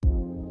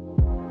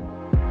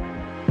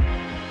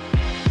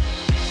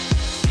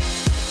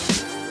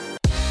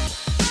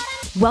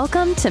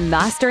Welcome to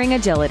Mastering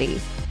Agility.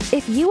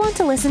 If you want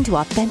to listen to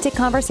authentic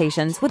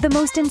conversations with the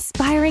most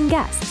inspiring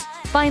guests,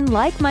 find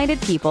like-minded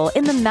people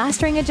in the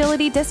Mastering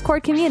Agility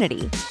Discord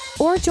community,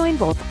 or join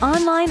both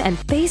online and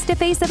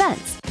face-to-face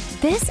events,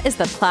 this is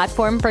the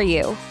platform for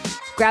you.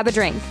 Grab a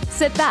drink,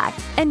 sit back,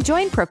 and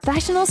join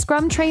professional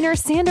Scrum trainer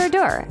Sander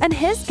Durr and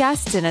his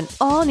guests in an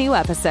all-new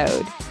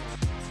episode.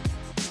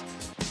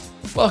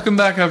 Welcome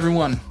back,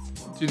 everyone,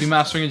 to the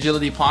Mastering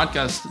Agility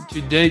podcast.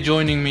 Today,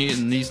 joining me,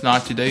 and he's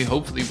not today,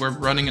 hopefully, we're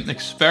running an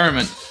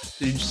experiment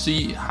to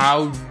see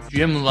how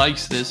Jim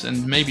likes this,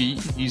 and maybe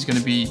he's going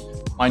to be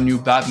my new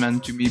Batman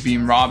to me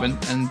being Robin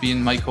and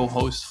being my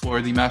co-host for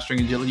the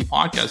Mastering Agility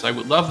podcast. I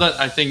would love that.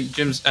 I think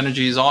Jim's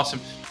energy is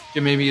awesome.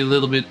 Jim, maybe a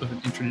little bit of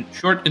an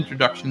short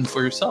introduction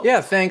for yourself.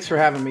 Yeah, thanks for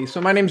having me. So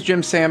my name's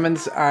Jim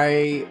Salmons.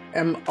 I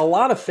am a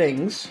lot of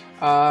things.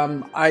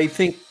 I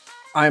think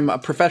I'm a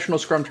professional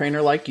Scrum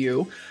trainer like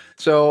you.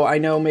 So I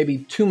know maybe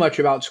too much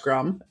about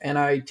Scrum, and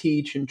I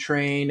teach and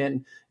train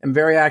and am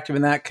very active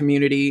in that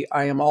community.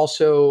 I am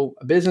also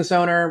a business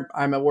owner.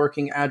 I'm a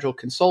working Agile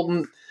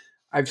consultant.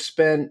 I've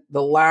spent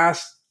the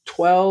last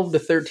 12 to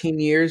 13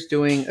 years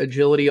doing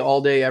agility all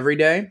day, every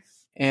day.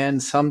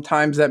 And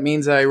sometimes that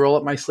means I roll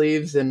up my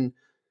sleeves and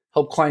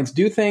help clients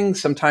do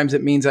things. Sometimes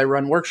it means I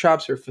run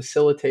workshops or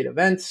facilitate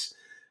events.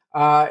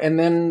 And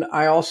then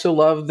I also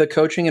love the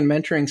coaching and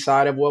mentoring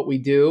side of what we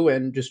do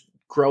and just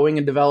growing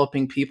and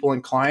developing people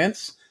and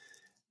clients.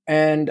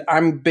 And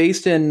I'm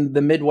based in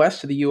the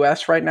Midwest of the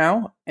US right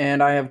now,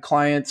 and I have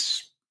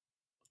clients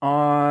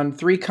on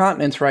 3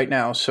 continents right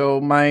now.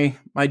 So my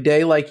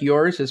day, like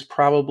yours, is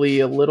probably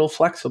a little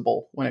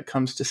flexible when it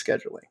comes to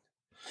scheduling.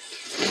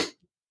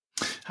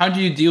 How do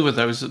you deal with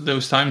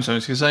those time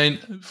zones? Because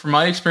from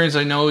my experience,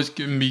 I know it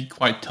can be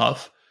quite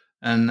tough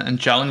and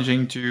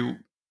challenging to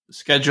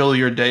schedule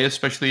your day,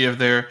 especially if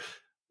they're,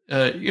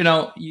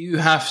 you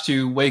have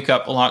to wake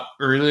up a lot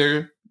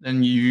earlier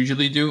than you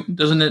usually do.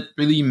 Doesn't it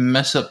really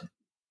mess up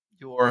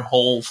your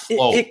whole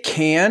flow? It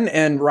can,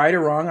 and right or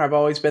wrong, I've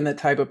always been the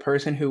type of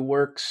person who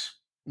works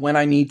when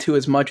I need to,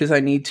 as much as I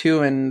need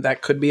to, and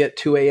that could be at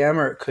 2 a.m.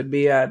 or it could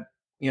be at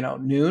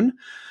noon.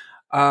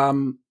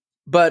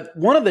 But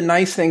one of the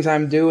nice things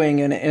I'm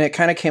doing, and it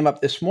kind of came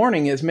up this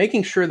morning, is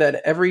making sure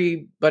that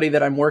everybody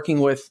that I'm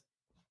working with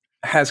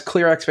has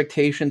clear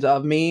expectations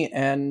of me,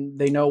 and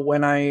they know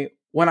when I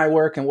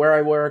work and where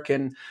I work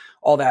and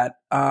all that.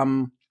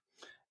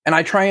 And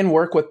I try and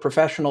work with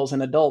professionals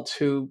and adults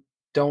who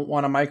don't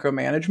want to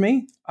micromanage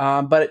me.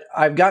 But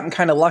I've gotten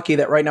kind of lucky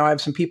that right now I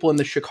have some people in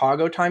the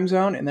Chicago time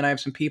zone, and then I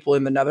have some people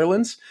in the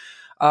Netherlands,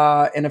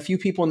 and a few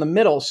people in the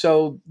middle.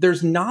 So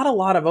there's not a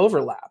lot of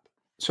overlap.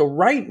 So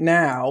right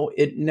now,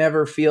 it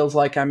never feels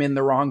like I'm in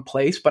the wrong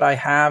place, but I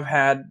have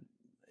had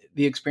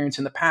the experience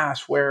in the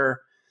past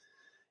where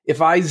if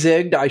I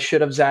zigged, I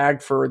should have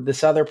zagged for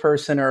this other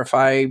person, or if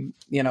I,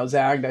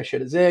 zagged, I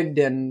should have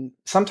zigged. And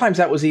sometimes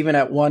that was even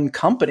at one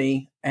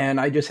company, and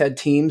I just had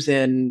teams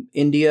in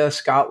India,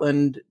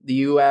 Scotland, the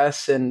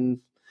US, and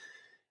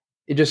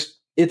it's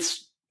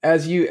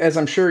as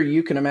I'm sure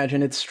you can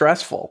imagine, it's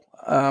stressful.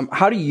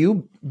 How do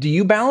you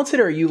balance it,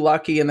 or are you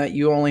lucky in that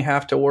you only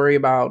have to worry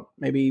about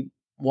maybe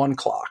 1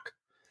 clock?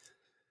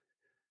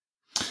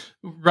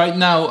 Right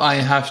now, I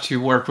have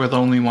to work with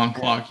only 1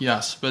 clock,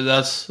 yes. But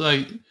that's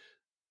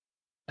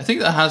I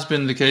think that has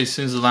been the case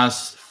since the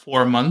last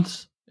 4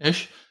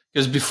 months-ish.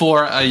 Because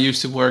before, I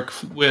used to work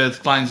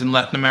with clients in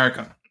Latin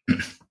America.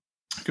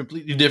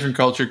 Completely different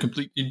culture,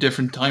 completely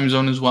different time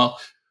zone as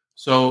well.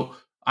 So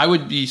I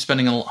would be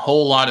spending a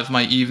whole lot of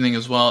my evening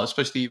as well,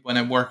 especially when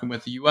I'm working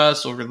with the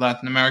US or with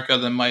Latin America.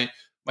 Then my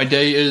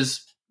day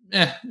is,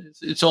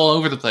 it's all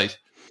over the place.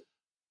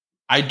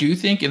 I do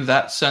think in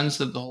that sense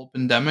that the whole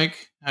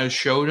pandemic has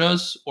showed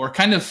us or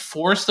kind of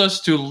forced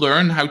us to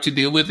learn how to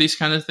deal with these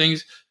kind of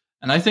things.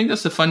 And I think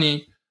that's it's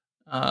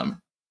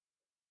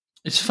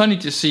funny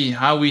to see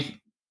how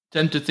we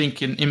tend to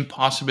think in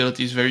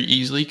impossibilities very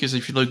easily. Because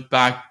if you look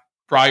back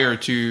prior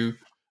to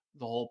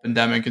the whole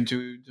pandemic and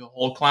to the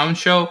whole clown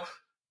show,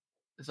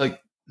 it's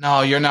like,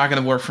 no, you're not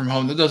going to work from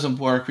home. That doesn't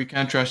work. We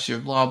can't trust you,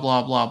 blah,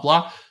 blah, blah,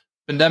 blah.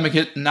 Pandemic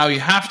hit, and now you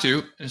have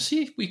to, and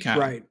see if we can.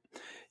 Right.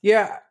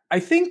 Yeah. I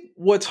think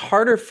what's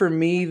harder for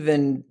me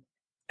than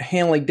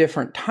handling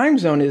different time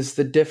zone is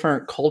the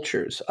different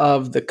cultures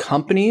of the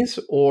companies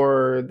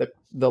or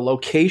the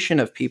location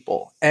of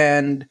people.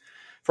 And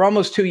for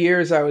almost 2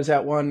 years, I was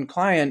at one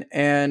client,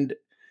 and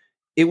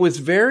it was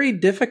very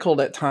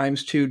difficult at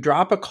times to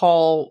drop a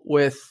call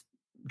with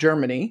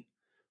Germany,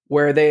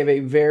 where they have a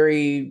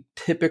very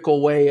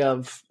typical way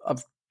of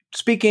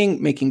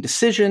speaking, making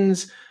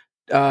decisions,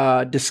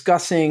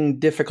 discussing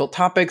difficult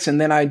topics.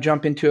 And then I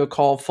jump into a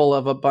call full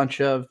of a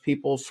bunch of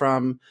people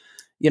from,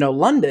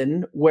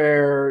 London,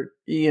 where,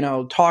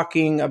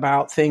 talking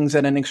about things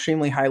at an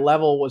extremely high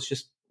level was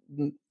just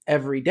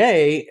every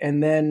day.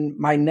 And then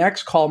my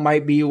next call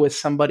might be with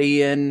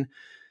somebody in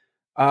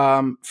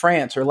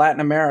France or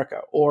Latin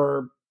America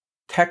or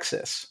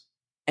Texas.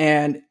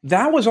 And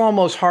that was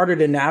almost harder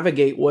to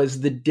navigate,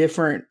 was the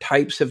different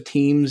types of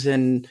teams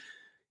and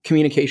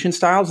communication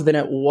styles, than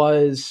it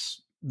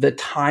was the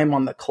time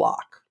on the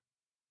clock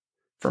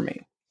for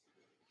me.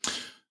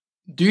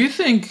 Do you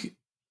think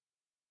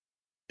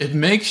it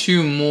makes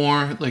you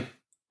more like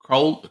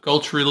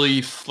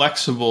culturally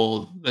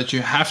flexible that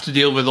you have to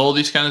deal with all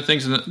these kind of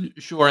things? And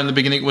sure, in the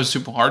beginning it was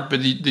super hard,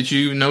 but did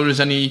you notice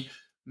any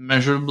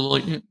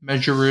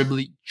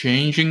measurably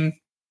changing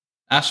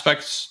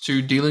aspects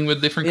to dealing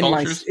with different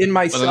cultures? In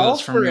myself, whether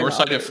that's from or your in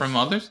side or others? from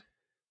others?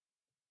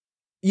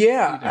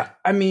 Yeah,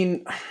 I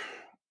mean,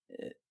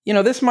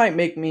 this might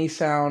make me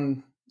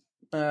sound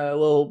a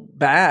little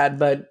bad,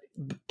 but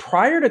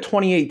prior to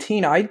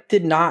 2018, I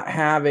did not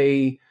have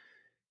a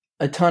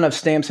ton of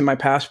stamps in my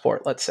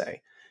passport, let's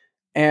say.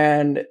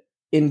 And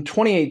in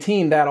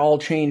 2018, that all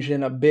changed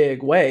in a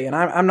big way. And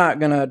I'm not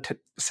going to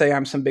say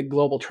I'm some big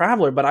global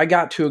traveler, but I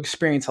got to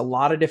experience a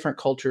lot of different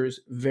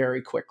cultures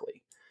very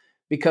quickly,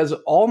 because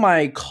all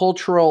my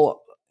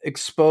cultural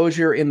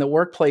exposure in the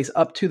workplace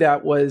up to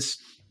that was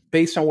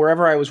based on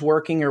wherever I was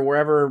working or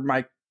wherever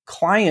my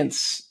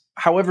clients,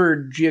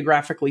 however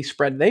geographically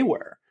spread they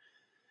were.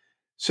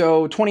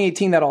 So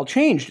 2018, that all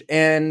changed.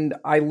 And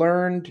I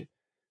learned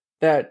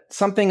that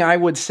something I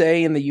would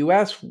say in the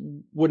US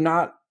would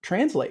not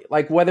translate.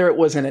 Like whether it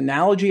was an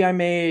analogy I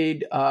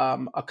made,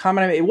 a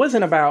comment I made, it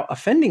wasn't about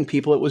offending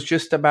people. It was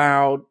just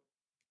about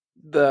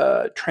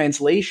the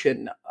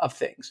translation of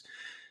things.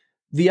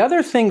 The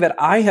other thing that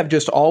I have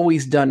just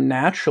always done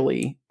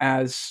naturally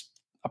as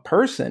a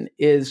person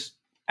is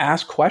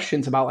ask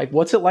questions about like,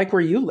 what's it like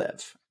where you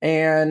live?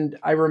 And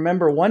I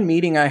remember one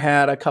meeting I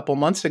had a couple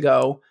months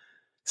ago,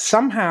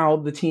 somehow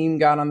the team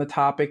got on the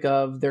topic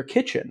of their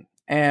kitchen.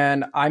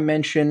 And I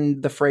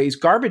mentioned the phrase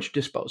garbage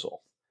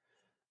disposal.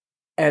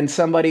 And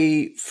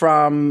somebody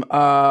from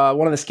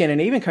one of the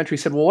Scandinavian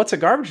countries said, well, what's a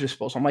garbage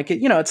disposal? I'm like,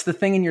 it's the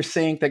thing in your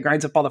sink that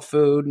grinds up all the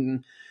food.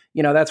 And,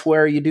 that's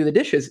where you do the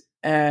dishes.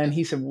 And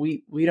he said,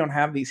 we don't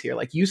have these here.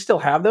 Like, you still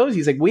have those?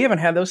 He's like, we haven't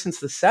had those since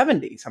the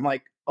 70s. I'm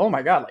like, oh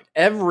my God, like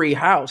every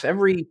house,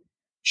 every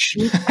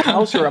cheap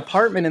house or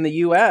apartment in the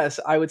US,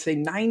 I would say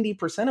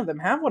 90% of them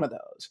have one of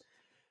those.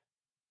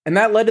 And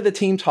that led to the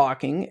team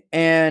talking.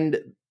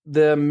 And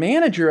the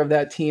manager of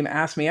that team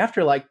asked me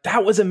after, like,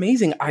 that was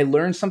amazing. I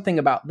learned something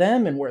about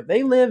them and where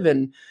they live.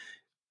 And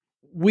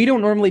we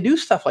don't normally do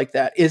stuff like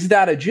that. Is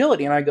that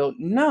agility? And I go,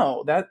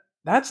 no,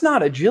 that's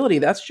not agility.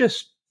 That's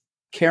just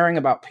caring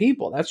about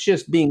people. That's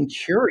just being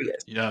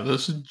curious. Yeah,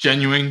 this is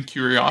genuine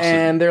curiosity.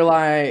 And they're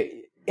like,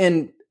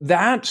 and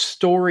that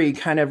story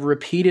kind of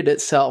repeated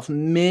itself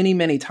many,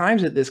 many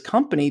times at this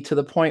company, to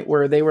the point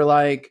where they were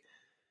like,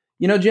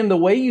 Jim, the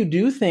way you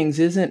do things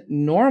isn't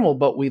normal,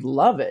 but we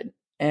love it.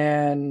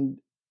 And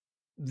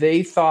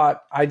they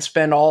thought I'd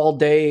spend all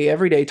day,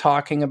 every day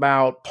talking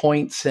about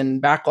points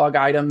and backlog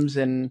items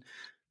and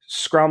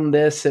Scrum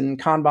this and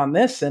Kanban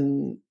this.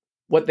 And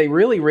what they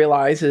really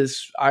realized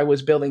is I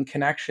was building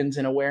connections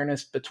and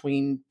awareness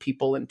between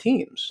people and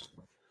teams.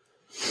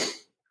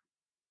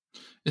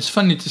 It's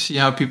funny to see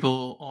how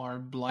people are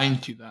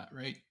blind to that,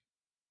 right?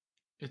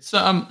 It's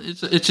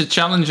a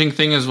challenging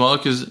thing as well,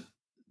 because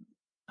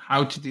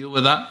how to deal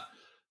with that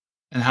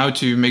and how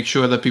to make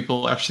sure that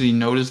people actually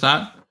notice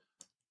that.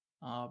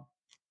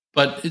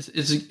 But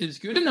it's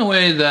good in a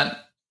way that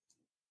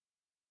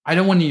I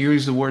don't want to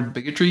use the word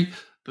bigotry,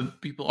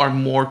 but people are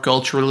more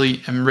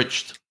culturally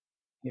enriched.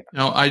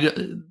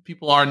 Yeah.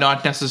 People are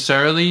not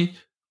necessarily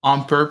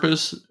on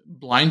purpose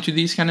blind to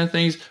these kind of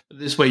things, but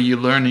this way you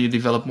learn and you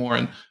develop more.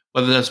 And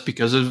whether that's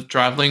because of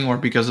traveling or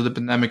because of the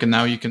pandemic, and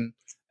now you can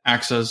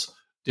access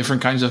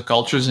different kinds of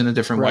cultures in a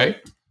different way.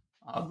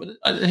 But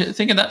I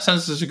think in that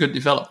sense, it's a good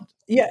development.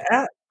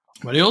 Yeah.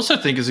 What I also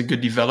think is a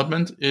good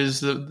development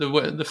is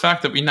the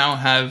fact that we now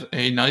have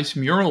a nice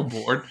mural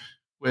board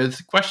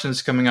with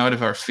questions coming out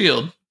of our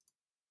field.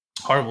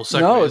 Horrible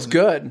segue. No, it's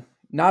good.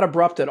 Not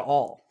abrupt at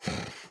all.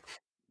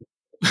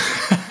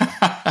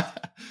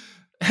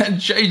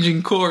 And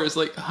changing course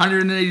like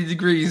 180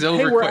 degrees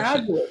over we're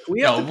question. Agile.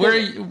 We have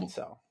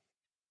to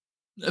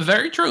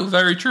Very true,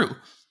 very true.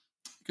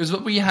 Because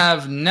what we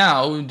have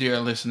now, dear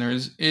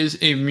listeners, is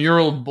a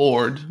mural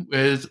board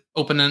with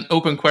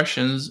open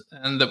questions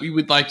and that we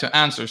would like to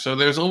answer. So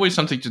there's always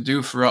something to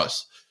do for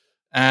us.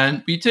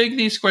 And we take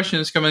these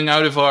questions coming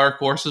out of our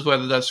courses,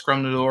 whether that's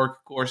Scrum.org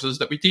courses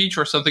that we teach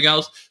or something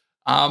else.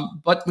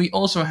 But we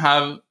also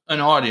have an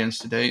audience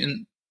today.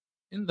 And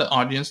in the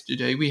audience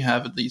today, we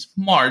have at least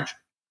Marge,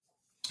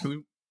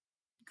 who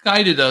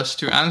guided us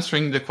to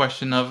answering the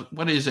question of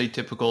what is a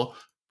typical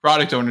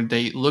product owner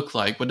day look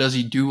like? What does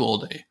he do all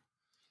day?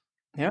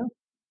 Yeah.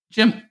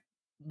 Jim,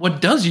 what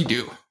does he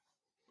do?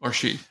 Or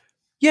she?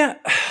 Yeah.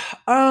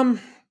 Well,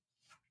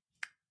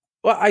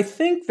 I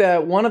think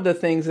that one of the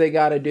things they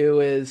got to do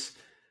is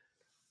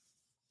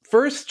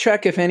first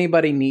check if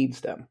anybody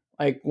needs them.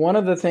 Like, one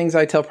of the things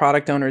I tell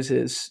product owners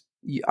is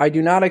I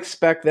do not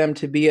expect them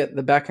to be at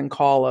the beck and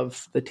call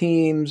of the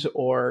teams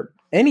or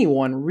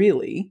anyone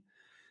really,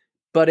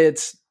 but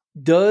it's,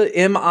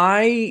 am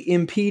I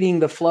impeding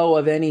the flow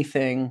of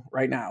anything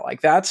right now? Like,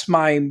 that's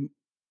my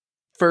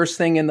first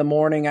thing in the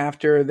morning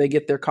after they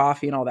get their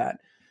coffee and all that.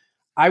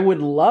 I would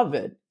love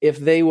it if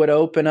they would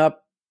open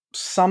up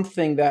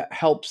something that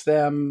helps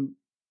them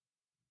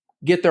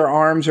get their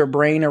arms or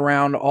brain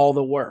around all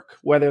the work,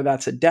 whether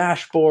that's a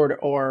dashboard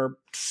or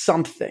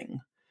something.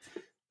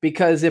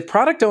 Because if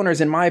product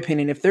owners, in my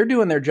opinion, if they're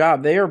doing their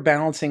job, they are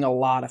balancing a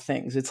lot of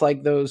things. It's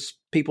like those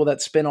people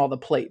that spin all the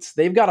plates.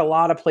 They've got a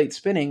lot of plates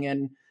spinning.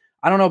 And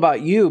I don't know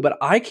about you, but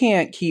I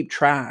can't keep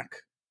track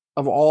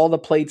of all the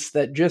plates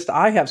that just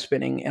I have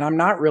spinning. And I'm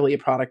not really a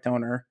product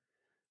owner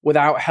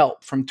without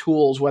help from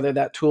tools, whether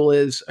that tool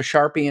is a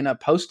Sharpie and a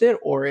Post-it,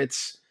 or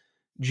it's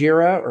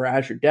Jira or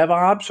Azure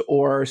DevOps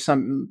or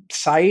some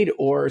site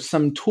or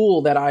some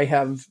tool that I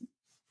have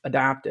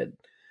adapted.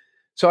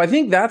 So I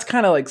think that's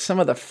kind of like some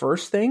of the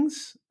first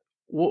things.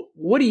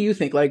 What do you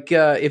think? Like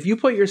if you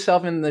put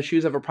yourself in the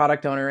shoes of a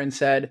product owner and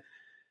said,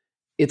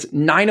 it's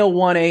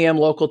 9:01 a.m.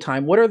 local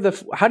time,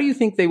 how do you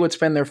think they would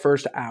spend their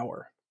first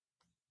hour?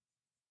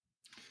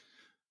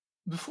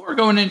 Before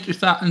going into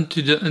that,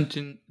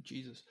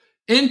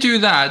 into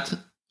that,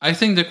 I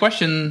think the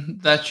question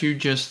that you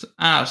just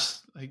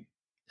asked, like,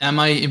 am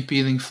I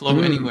impeding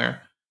flow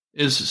anywhere,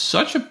 is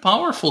such a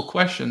powerful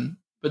question,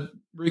 but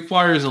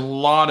requires a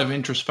lot of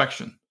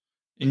introspection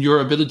in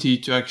your ability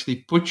to actually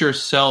put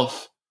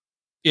yourself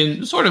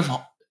in sort of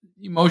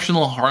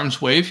emotional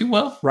harm's way, if you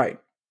will. Right.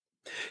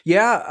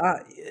 Yeah.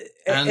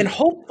 And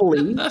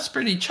hopefully that's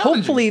pretty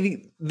challenging.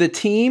 Hopefully the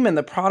team and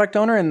the product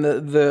owner and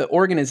the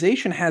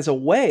organization has a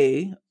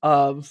way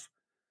of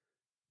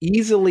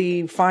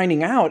easily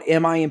finding out,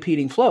 am I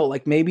impeding flow?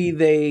 Like maybe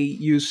they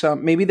use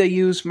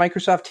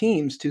Microsoft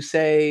Teams to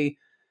say,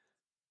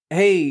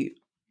 hey,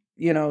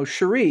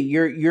 Cherie,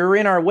 you're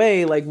in our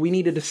way. Like we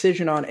need a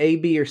decision on A,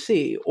 B, or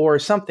C or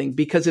something,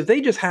 because if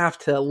they just have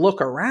to look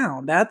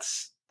around,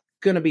 that's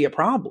going to be a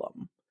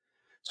problem.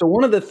 So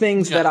one of the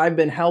things that I've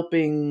been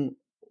helping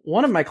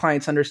one of my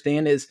clients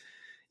understand is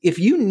if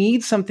you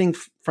need something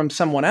from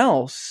someone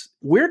else,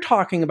 we're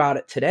talking about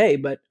it today,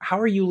 but how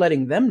are you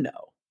letting them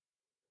know?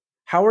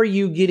 How are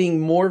you getting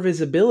more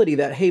visibility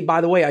that, hey,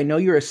 by the way, I know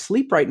you're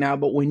asleep right now,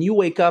 but when you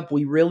wake up,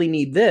 we really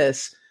need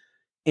this.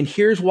 And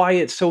here's why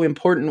it's so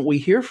important we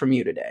hear from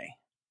you today.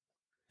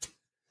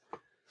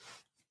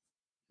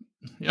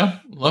 Yeah,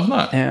 love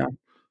that. Yeah.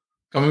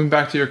 Coming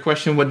back to your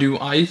question, what do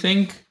I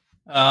think?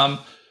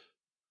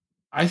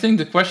 I think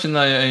the question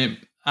that I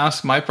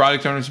ask my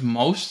product owners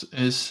most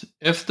is,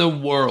 if the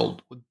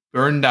world would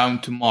burn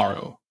down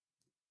tomorrow,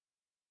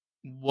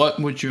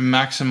 what would you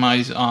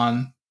maximize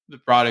on the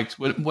product?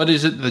 What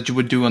is it that you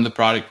would do on the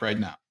product right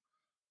now?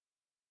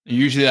 And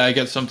usually I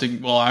get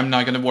something, well, I'm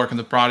not going to work on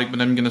the product, but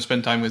I'm going to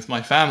spend time with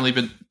my family.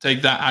 But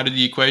take that out of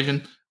the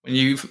equation.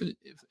 If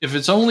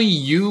it's only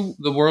you,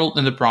 the world,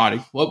 and the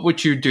product, what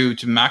would you do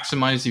to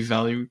maximize the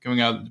value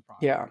coming out of the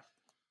product? Yeah.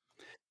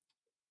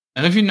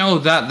 And if you know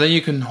that, then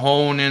you can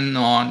hone in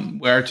on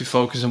where to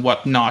focus and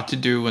what not to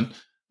do. And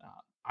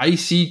I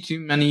see too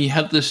many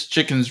headless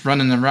chickens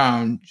running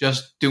around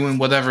just doing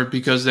whatever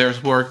because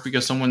there's work,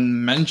 because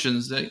someone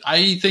mentions that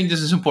I think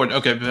this is important.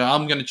 Okay, but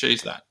I'm going to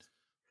chase that.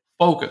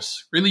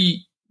 Focus.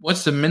 Really,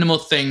 what's the minimal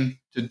thing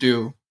to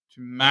do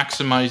to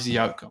maximize the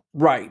outcome?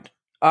 Right.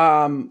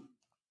 Gosh,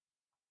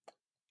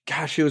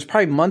 it was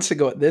probably months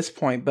ago at this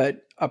point,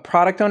 but a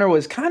product owner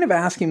was kind of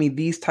asking me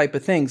these type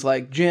of things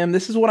like, Jim,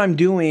 this is what I'm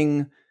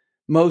doing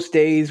most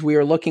days. We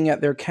are looking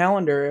at their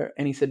calendar,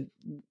 and he said,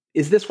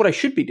 is this what I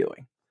should be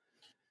doing?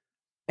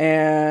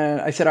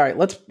 And I said, all right,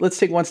 let's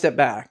take one step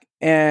back.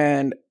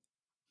 And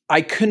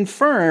I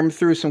confirmed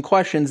through some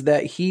questions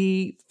that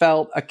he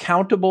felt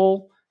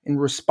accountable and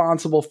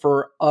responsible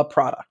for a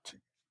product.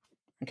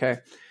 Okay.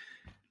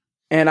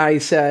 And I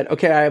said,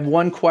 okay, I have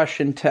one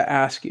question to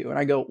ask you. And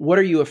I go, what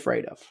are you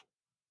afraid of?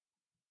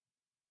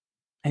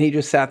 And he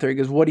just sat there. He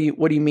goes, what do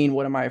you mean?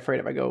 What am I afraid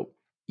of? I go,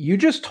 you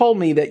just told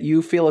me that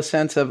you feel a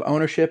sense of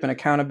ownership and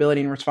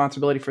accountability and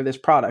responsibility for this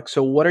product.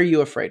 So what are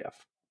you afraid of?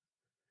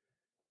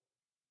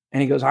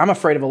 And he goes, I'm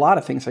afraid of a lot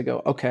of things. I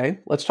go, okay,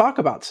 let's talk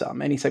about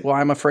some. And he's like, well,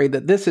 I'm afraid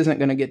that this isn't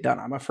going to get done.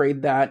 I'm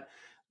afraid that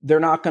they're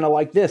not going to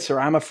like this, or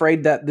I'm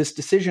afraid that this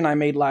decision I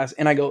made last.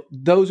 And I go,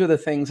 those are the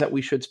things that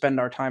we should spend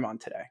our time on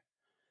today.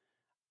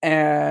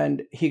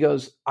 And he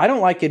goes, I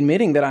don't like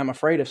admitting that I'm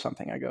afraid of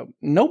something. I go,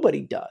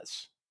 nobody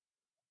does.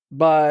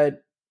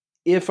 But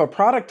if a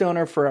product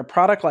owner for a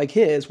product like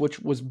his, which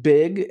was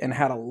big and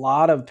had a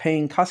lot of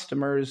paying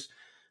customers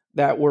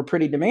that were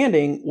pretty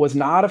demanding, was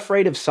not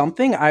afraid of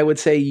something, I would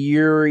say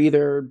you're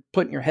either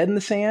putting your head in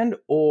the sand,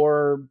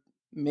 or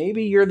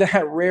maybe you're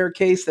that rare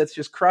case that's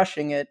just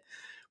crushing it.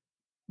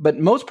 But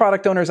most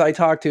product owners I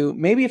talk to,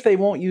 maybe if they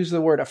won't use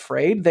the word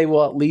afraid, they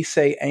will at least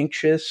say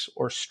anxious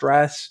or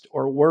stressed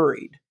or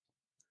worried.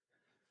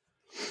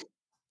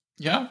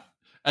 Yeah.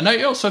 And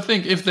I also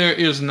think if there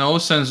is no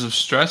sense of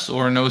stress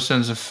or no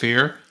sense of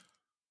fear,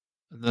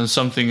 then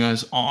something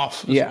is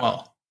off as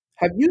well.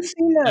 Have you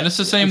seen that? And it's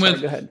the same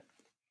with... Go ahead.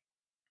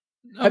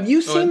 Have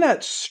you seen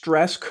that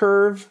stress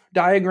curve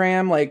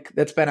diagram, like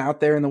that's been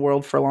out there in the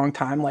world for a long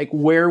time, like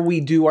where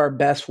we do our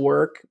best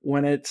work,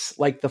 when it's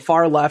like the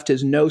far left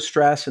is no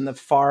stress and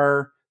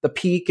the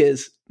peak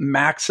is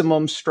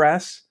maximum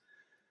stress?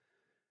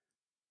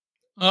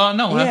 No, I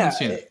haven't Yeah,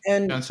 seen it.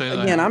 and Can't say that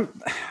I again, have.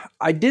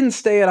 I didn't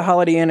stay at a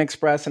Holiday Inn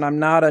Express, and I'm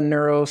not a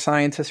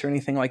neuroscientist or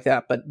anything like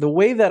that. But the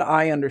way that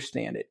I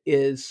understand it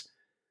is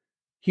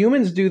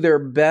humans do their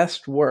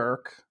best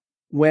work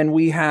when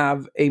we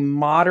have a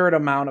moderate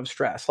amount of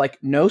stress. Like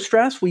no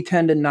stress, we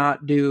tend to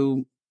not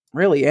do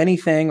really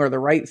anything or the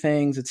right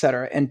things, et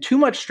cetera. And too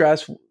much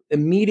stress,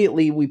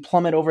 immediately we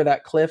plummet over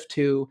that cliff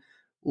to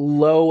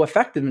low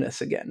effectiveness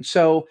again.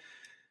 So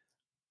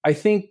I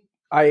think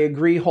I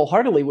agree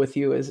wholeheartedly with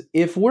you is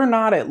if we're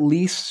not at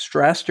least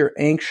stressed or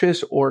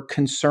anxious or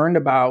concerned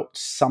about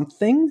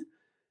something,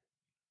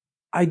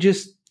 I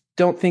just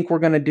don't think we're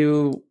going to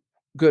do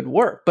good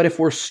work. But if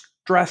we're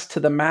stressed to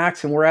the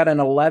max and we're at an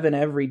 11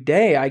 every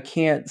day, I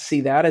can't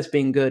see that as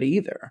being good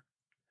either.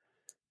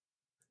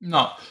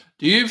 No.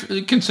 Do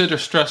you consider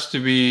stress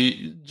to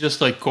be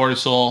just like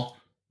cortisol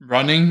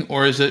running,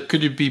 or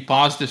could it be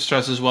positive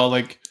stress as well,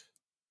 like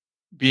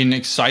being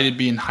excited,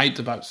 being hyped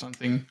about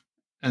something,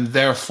 and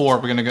therefore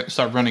we're going to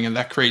start running, and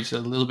that creates a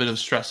little bit of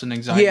stress and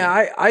anxiety?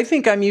 Yeah, I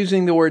think I'm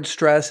using the word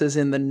stress as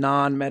in the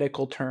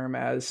non-medical term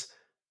as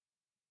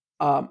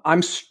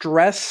I'm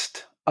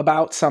stressed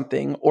about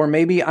something, or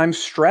maybe I'm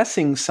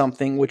stressing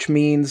something, which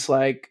means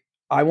like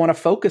I want to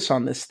focus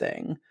on this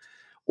thing.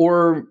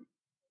 Or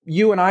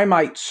you and I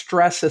might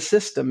stress a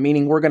system,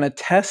 meaning we're going to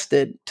test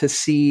it to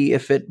see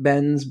if it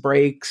bends,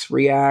 breaks,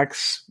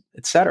 reacts,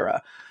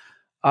 etc.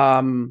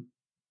 But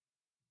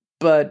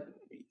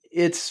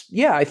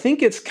I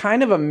think it's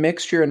kind of a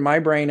mixture in my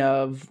brain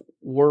of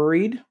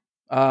worried,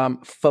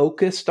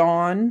 focused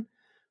on,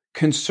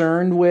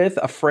 concerned with,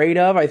 afraid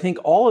of. I think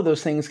all of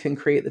those things can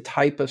create the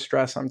type of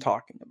stress I'm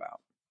talking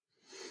about.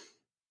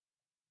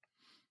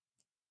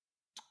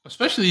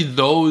 Especially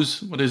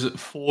those,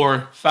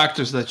 4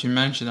 factors that you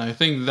mentioned. I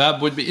think that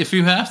would be, if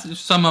you have to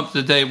sum up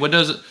the day,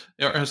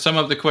 or sum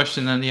up the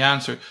question and the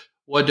answer,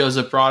 what does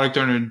a product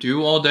owner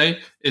do all day,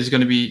 is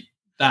going to be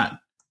that.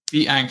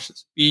 Be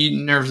anxious, be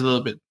nervous a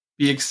little bit,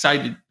 be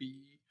excited,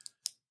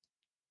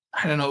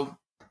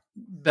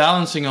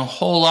 balancing a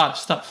whole lot of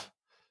stuff.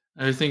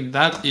 I think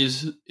that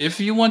is, if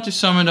you want to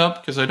sum it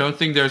up, because I don't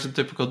think there's a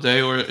typical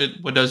day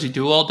what does he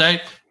do all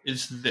day,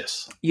 it's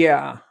this.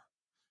 Yeah.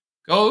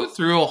 Go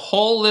through a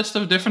whole list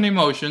of different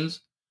emotions.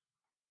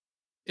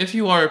 If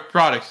you are a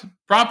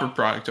proper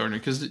product owner,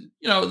 because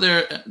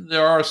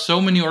there are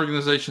so many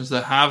organizations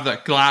that have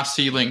that glass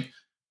ceiling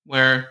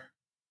where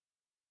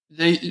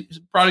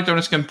product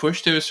owners can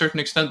push to a certain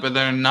extent, but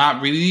they're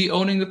not really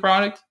owning the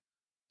product,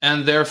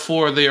 and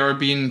therefore they are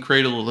being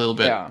cradled a little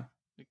bit. Yeah.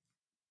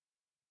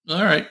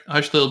 All right,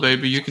 hush, little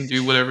baby, you can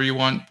do whatever you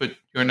want, but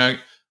you're not.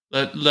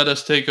 Let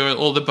us take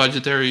all the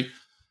budgetary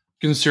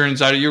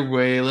concerns out of your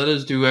way. Let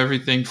us do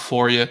everything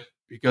for you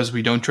because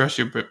we don't trust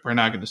you, but we're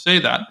not going to say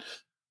that.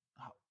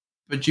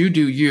 But you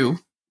do you,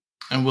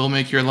 and we'll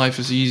make your life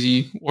as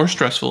easy or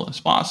stressful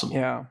as possible.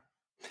 Yeah.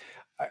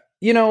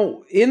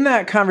 In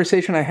that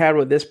conversation I had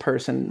with this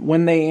person,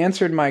 when they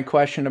answered my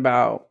question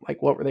about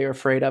like what were they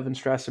afraid of and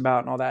stressed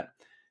about and all that,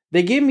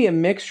 they gave me a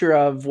mixture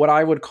of what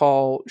I would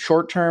call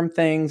short-term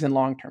things and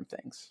long-term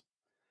things.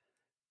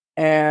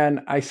 And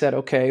I said,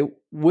 okay,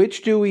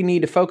 which do we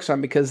need to focus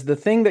on? Because the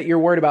thing that you're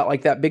worried about,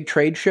 like that big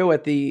trade show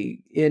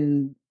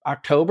in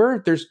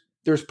October,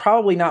 there's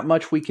probably not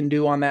much we can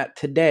do on that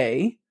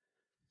today,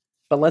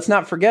 but let's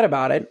not forget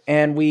about it.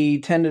 And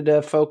we tended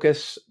to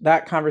focus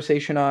that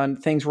conversation on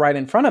things right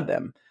in front of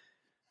them.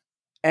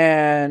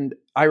 And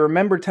I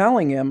remember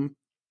telling him,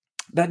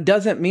 that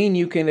doesn't mean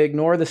you can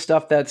ignore the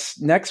stuff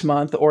that's next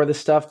month or the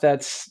stuff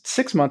that's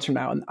 6 months from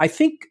now. And I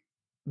think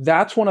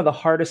that's one of the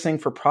hardest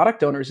things for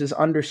product owners is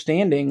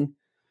understanding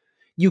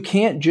you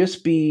can't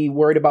just be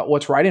worried about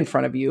what's right in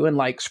front of you and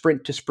like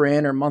sprint to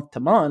sprint or month to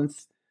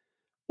month,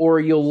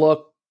 or you'll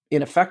look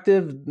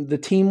ineffective. The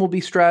team will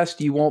be stressed.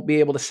 You won't be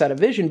able to set a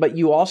vision, but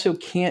you also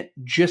can't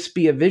just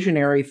be a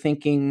visionary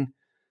thinking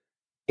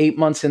 8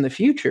 months in the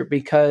future,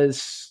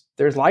 because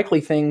there's likely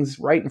things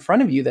right in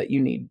front of you that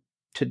you need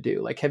to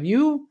do. Like, have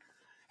you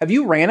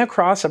ran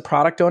across a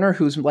product owner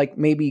who's like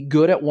maybe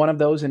good at one of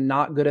those and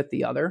not good at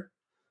the other?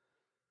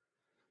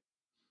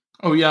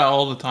 Oh yeah,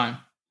 all the time.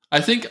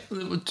 I think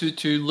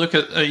to look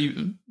at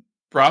a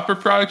proper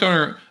product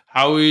owner,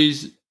 how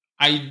he's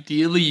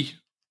ideally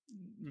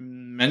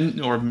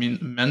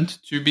meant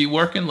to be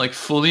working, like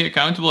fully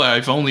accountable.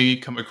 I've only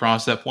come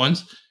across that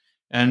once,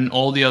 and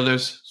all the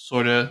others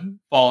sort of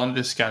fall in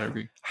this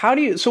category.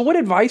 So what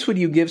advice would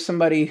you give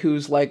somebody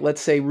who's like,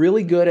 let's say,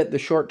 really good at the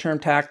short-term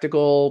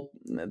tactical,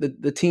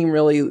 the team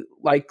really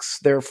likes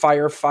their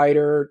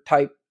firefighter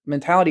type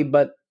mentality,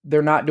 but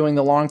they're not doing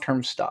the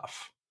long-term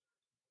stuff?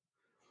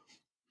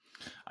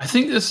 I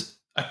think this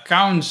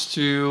accounts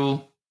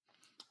to,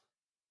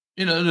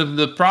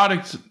 the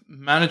product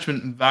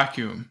management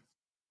vacuum,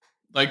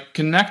 like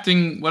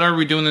connecting what are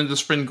we doing in the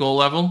sprint goal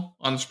level,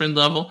 on the sprint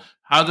level,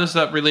 how does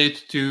that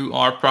relate to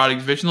our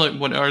product vision, like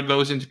what are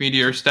those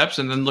intermediary steps,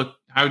 and then look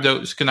how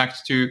those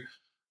connect to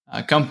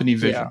company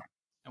vision.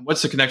 And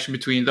what's the connection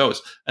between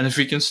those. And if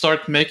we can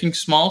start making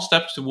small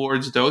steps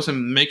towards those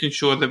and making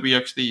sure that we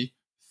actually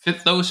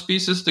fit those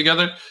pieces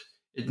together,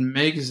 it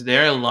makes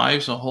their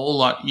lives a whole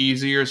lot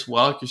easier as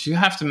well, because you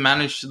have to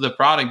manage the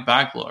product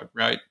backlog,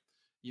 right?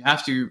 You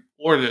have to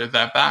order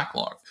that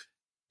backlog.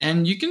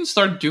 And you can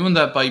start doing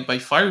that by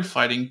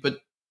firefighting, but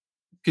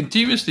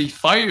continuously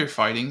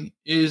firefighting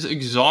is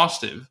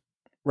exhaustive.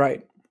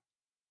 Right.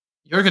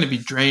 You're going to be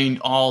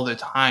drained all the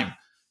time.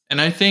 And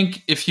I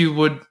think if you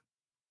would,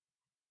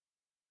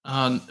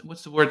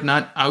 what's the word?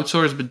 Not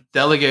outsource, but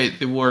delegate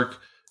the work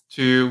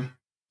to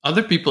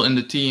other people in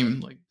the team,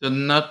 like the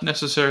not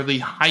necessarily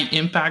high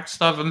impact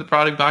stuff in the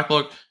product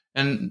backlog,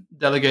 and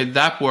delegate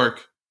that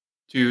work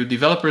to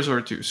developers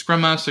or to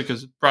Scrum Master,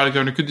 because the product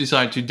owner could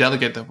decide to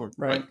delegate that work,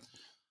 right?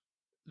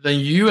 Then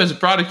you as a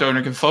product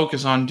owner can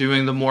focus on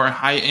doing the more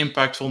high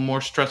impactful, more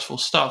stressful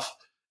stuff,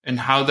 and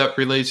how that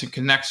relates and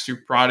connects to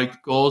product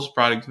goals,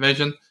 product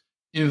vision.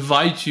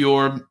 Invite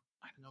your,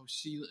 I don't know,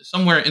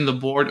 somewhere in the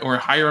board or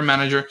hire a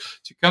manager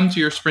to come to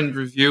your sprint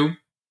review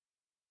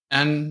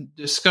and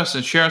discuss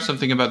and share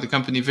something about the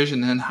company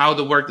vision and how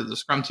the work that the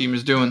Scrum team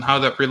is doing, how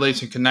that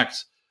relates and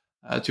connects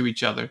to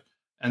each other.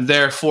 And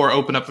therefore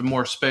open up a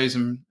more space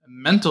and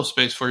mental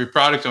space for your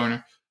product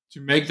owner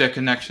to make that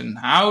connection.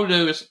 How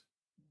do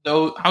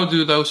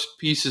those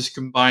pieces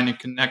combine and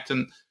connect,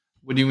 and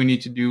what do we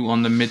need to do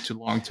on the mid to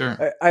long term?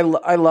 I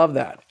love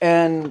that.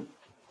 And,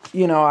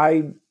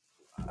 I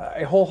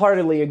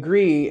wholeheartedly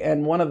agree.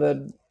 And one of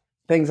the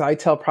things I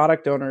tell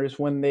product owners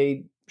when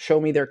they show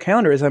me their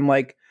calendar is I'm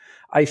like,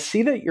 I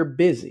see that you're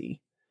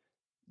busy,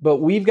 but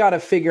we've got to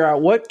figure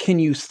out what can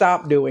you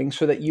stop doing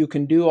so that you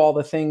can do all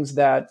the things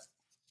that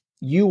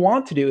you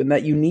want to do and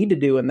that you need to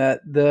do and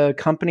that the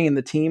company and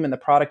the team and the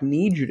product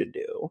need you to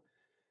do.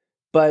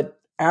 But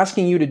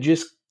asking you to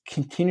just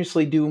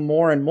continuously do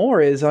more and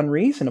more is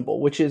unreasonable,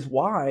 which is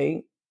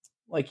why,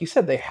 like you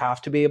said, they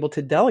have to be able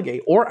to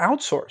delegate or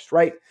outsource,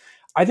 right?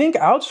 I think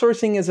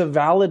outsourcing is a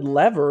valid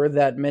lever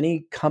that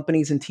many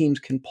companies and teams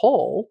can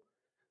pull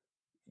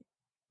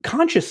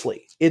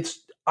consciously.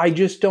 I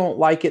just don't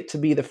like it to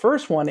be the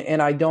first one,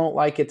 and I don't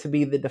like it to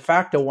be the de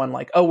facto one,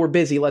 like, oh, we're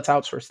busy, let's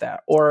outsource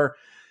that. Or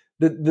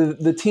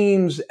the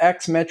team's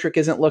X metric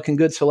isn't looking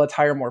good, so let's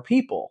hire more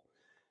people.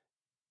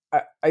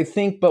 I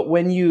think, but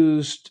when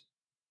used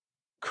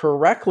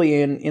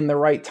correctly in the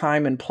right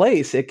time and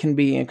place, it can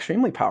be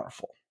extremely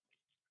powerful.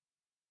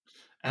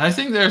 And I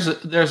think there's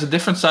a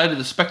different side of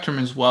the spectrum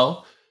as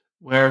well,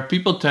 where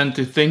people tend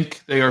to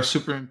think they are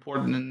super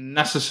important and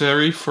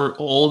necessary for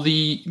all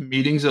the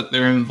meetings that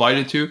they're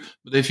invited to.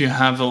 But if you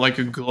have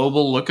a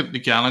global look at the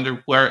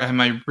calendar, where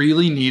am I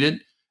really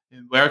needed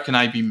and where can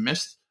I be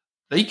missed,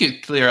 they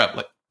could clear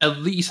up at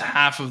least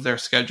half of their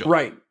schedule.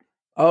 Right.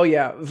 Oh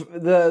yeah.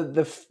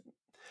 The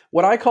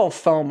what I call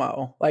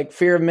FOMO, like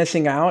fear of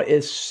missing out,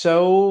 is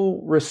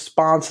so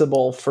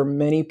responsible for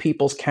many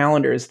people's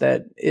calendars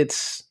that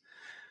it's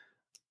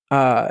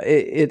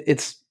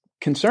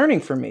concerning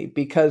for me,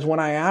 because when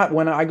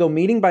I go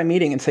meeting by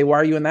meeting and say, why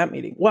are you in that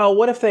meeting? Well,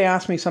 what if they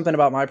ask me something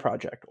about my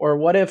project? Or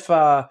what if,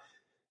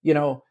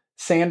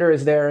 Sander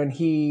is there and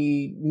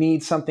he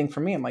needs something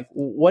from me? I'm like,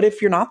 what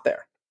if you're not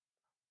there?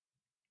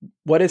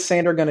 What is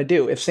Sander going to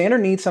do? If Sander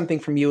needs something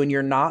from you and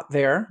you're not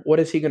there, what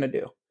is he going to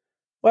do?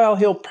 Well,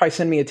 he'll probably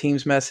send me a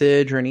Teams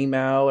message or an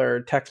email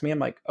or text me. I'm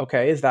like,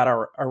 okay, is that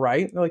all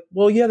right? They're like,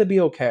 well, yeah, that'd be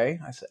okay.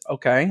 I said,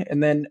 okay.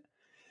 And then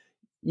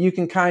you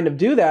can kind of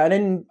do that.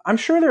 And I'm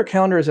sure their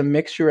calendar is a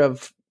mixture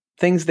of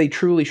things they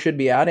truly should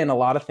be at and a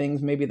lot of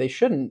things maybe they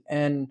shouldn't.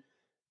 And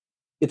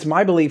it's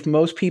my belief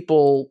most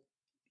people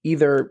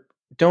either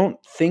don't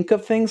think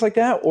of things like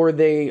that, or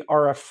they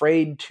are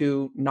afraid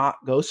to not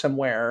go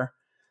somewhere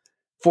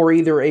for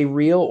either a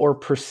real or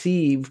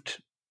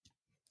perceived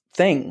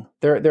thing.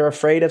 They're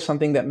afraid of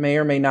something that may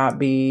or may not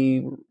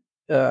be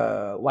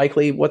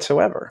likely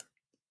whatsoever.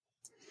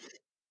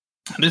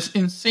 And it's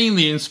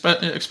insanely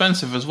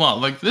expensive as well.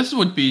 This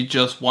would be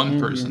just one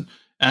person,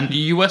 and the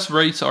US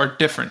rates are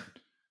different.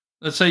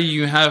 Let's say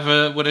you have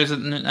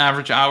an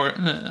average hour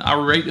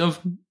rate of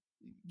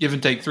give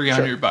and take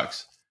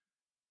 $300.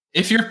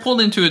 If you're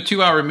pulled into a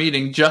 2-hour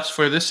meeting just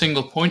for this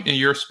single point, and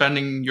you're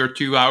spending your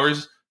 2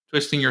 hours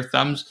twisting your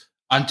thumbs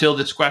until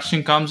this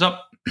question comes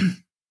up,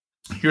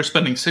 you're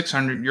spending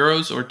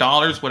 €600 or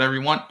dollars, whatever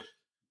you want,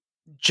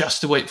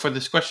 just to wait for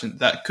this question.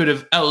 That could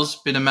have else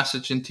been a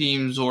message in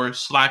Teams or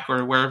Slack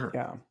or wherever.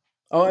 Yeah.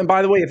 Oh, and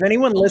by the way, if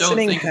anyone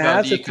listening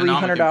has a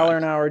 $300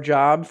 an hour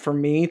job for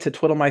me to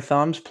twiddle my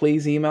thumbs,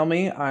 please email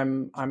me.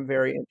 I'm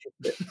very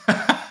interested.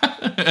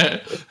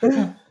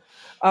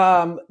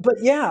 But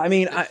yeah, I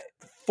mean,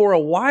 for a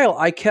while,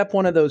 I kept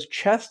one of those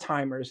chess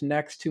timers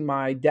next to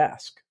my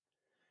desk.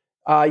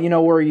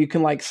 Where you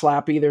can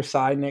slap either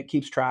side and it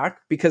keeps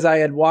track, because I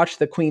had watched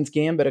the Queen's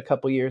Gambit a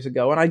couple years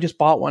ago and I just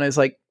bought one. It's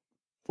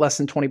less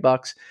than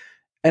 $20.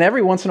 And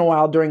every once in a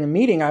while during a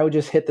meeting, I would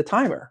just hit the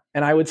timer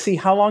and I would see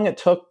how long it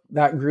took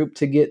that group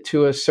to get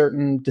to a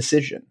certain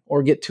decision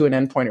or get to an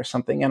endpoint or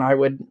something. And I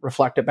would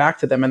reflect it back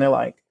to them and they're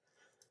like,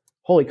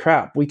 holy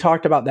crap, we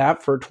talked about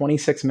that for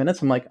 26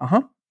 minutes. I'm like,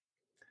 uh-huh.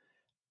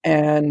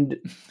 And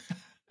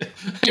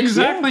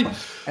exactly. Yeah.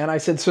 And I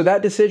said, so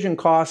that decision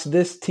cost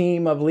this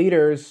team of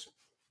leaders,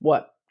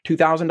 what,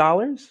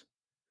 $2,000.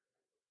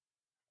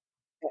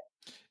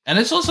 And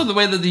it's also the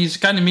way that these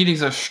kind of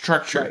meetings are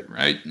structured,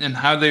 right? And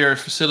how they are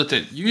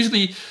facilitated.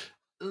 Usually,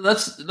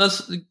 let's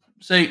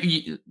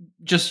say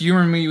just you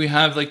and me, we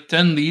have like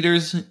 10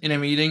 leaders in a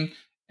meeting,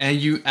 and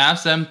you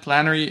ask them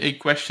plenary a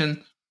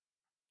question,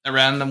 a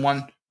random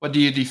one. What do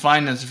you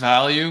define as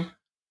value?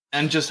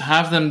 And just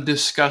have them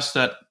discuss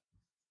that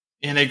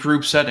in a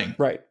group setting,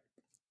 right?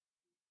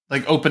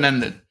 Like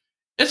open-ended.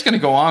 It's going to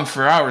go on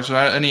for hours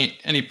without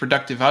any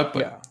productive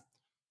output. Yeah.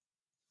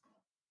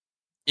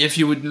 If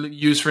you would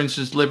use, for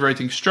instance,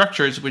 liberating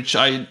structures, which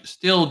I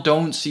still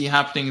don't see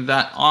happening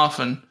that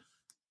often,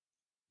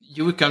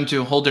 you would come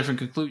to a whole different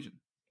conclusion.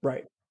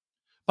 Right.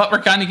 But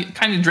we're kind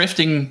of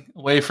drifting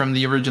away from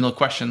the original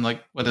question,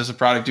 like what does a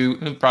product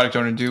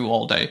owner do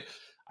all day?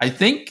 I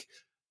think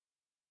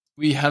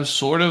we have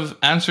sort of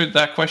answered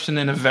that question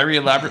in a very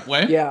elaborate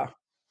way. Yeah.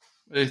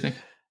 What do you think?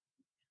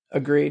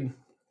 Agreed.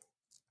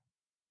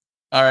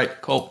 All right,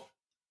 cool.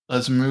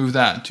 Let's move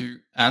that to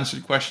answer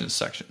the questions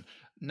section.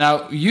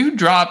 Now, you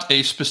dropped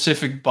a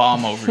specific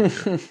bomb over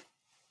here.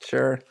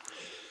 Sure.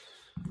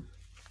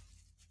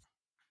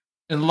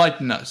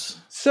 Enlighten us.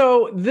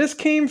 So this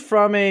came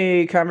from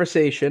a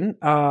conversation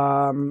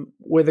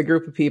with a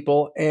group of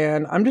people,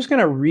 and I'm just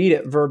going to read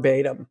it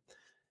verbatim.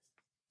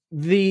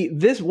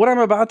 What I'm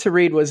about to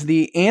read was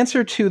the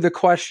answer to the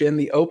question,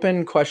 the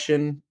open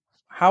question,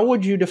 how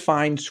would you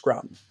define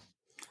Scrum?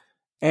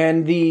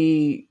 And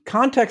the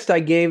context I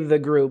gave the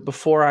group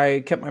before I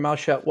kept my mouth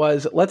shut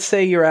was, let's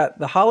say you're at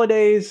the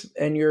holidays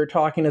and you're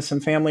talking to some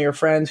family or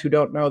friends who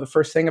don't know the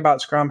first thing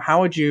about Scrum.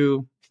 How would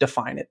you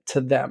define it to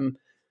them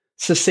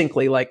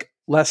succinctly, like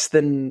less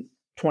than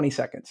 20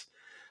 seconds?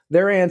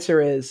 Their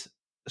answer is,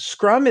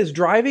 Scrum is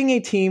driving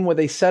a team with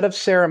a set of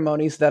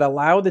ceremonies that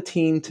allow the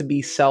team to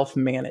be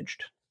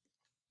self-managed.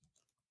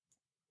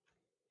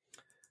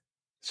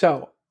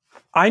 So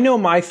I know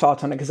my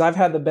thoughts on it because I've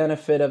had the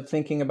benefit of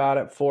thinking about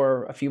it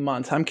for a few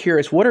months. I'm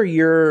curious, what are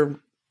your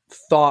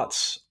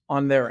thoughts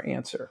on their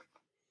answer?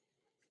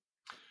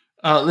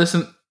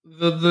 Listen,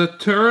 the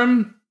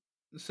term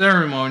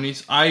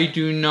ceremonies, I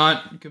do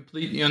not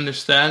completely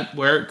understand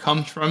where it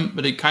comes from,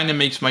 but it kind of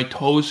makes my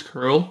toes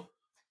curl.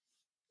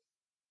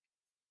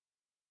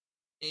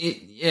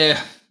 I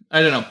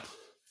don't know.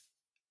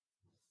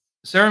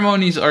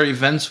 Ceremonies are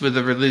events with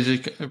a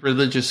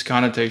religious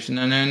connotation,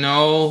 and I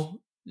know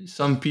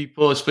some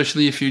people,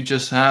 especially if you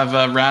just have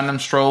a random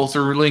stroll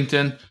through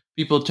LinkedIn,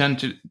 people tend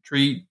to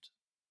treat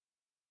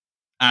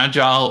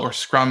Agile or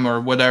Scrum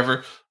or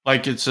whatever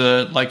like it's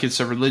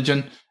a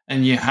religion,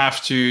 and you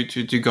have to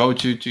go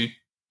to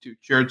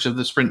church of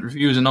the sprint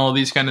reviews and all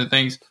these kind of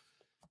things.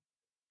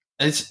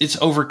 It's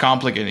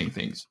overcomplicating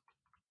things.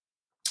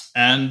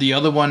 And the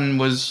other one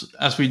was,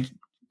 as we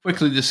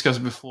quickly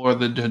discussed before,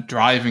 the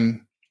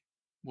driving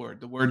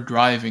word, the word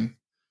driving.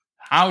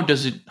 How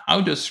does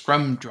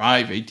Scrum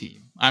drive a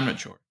team? I'm not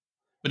sure.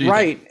 What do you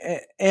think?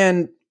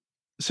 And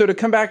so to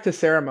come back to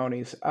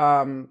ceremonies,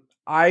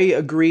 I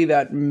agree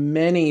that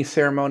many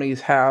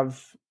ceremonies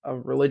have a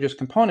religious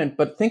component,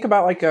 but think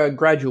about like a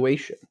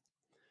graduation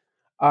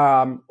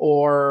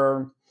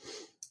or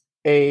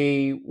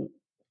a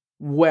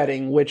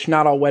wedding, which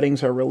not all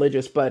weddings are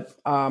religious, but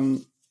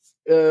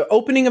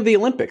opening of the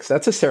Olympics,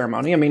 that's a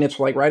ceremony. I mean, it's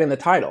like right in the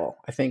title,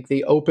 I think,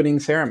 the opening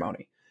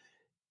ceremony.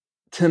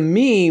 To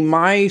me,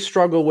 my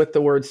struggle with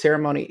the word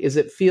ceremony is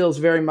it feels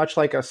very much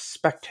like a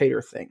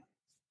spectator thing.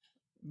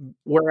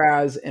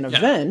 Whereas an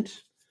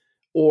event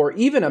or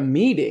even a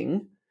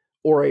meeting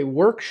or a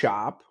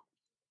workshop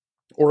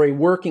or a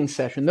working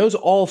session, those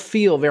all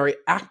feel very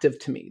active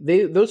to me.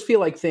 Those feel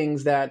like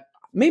things that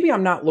maybe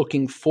I'm not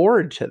looking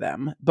forward to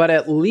them, but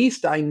at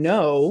least I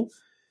know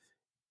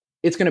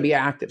it's going to be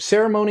active.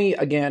 Ceremony,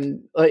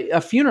 again, a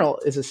funeral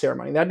is a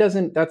ceremony.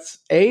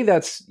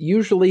 That's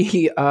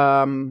usually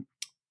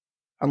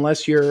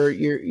unless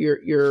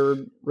your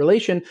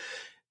relation,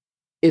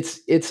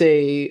 it's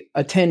a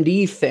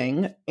attendee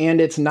thing,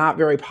 and it's not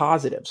very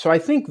positive. So I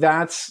think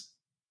that's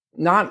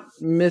not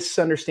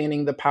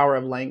misunderstanding the power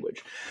of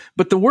language.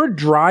 But the word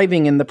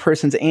driving in the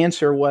person's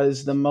answer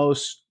was the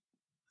most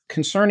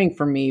concerning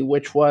for me,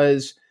 which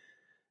was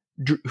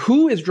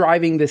who is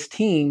driving this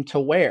team to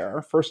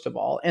where, first of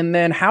all, and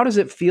then how does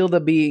it feel to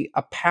be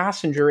a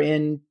passenger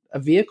in a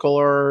vehicle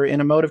or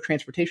in a mode of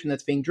transportation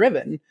that's being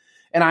driven?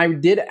 And I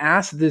did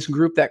ask this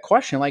group that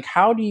question, like,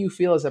 how do you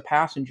feel as a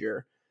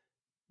passenger?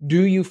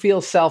 Do you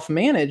feel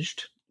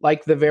self-managed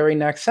like the very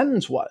next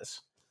sentence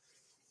was?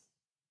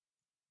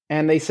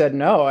 And they said,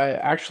 no,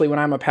 actually, when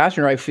I'm a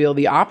passenger, I feel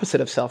the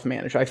opposite of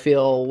self-managed. I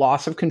feel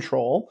loss of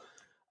control.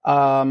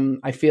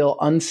 I feel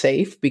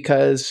unsafe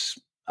because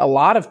a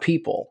lot of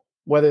people,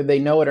 whether they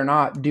know it or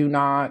not, do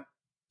not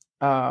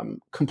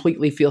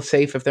completely feel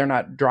safe if they're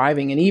not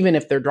driving. And even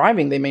if they're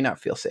driving, they may not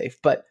feel safe.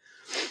 But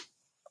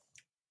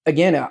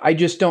again, I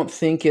just don't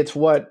think it's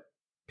what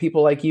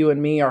people like you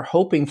and me are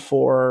hoping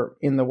for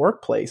in the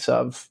workplace,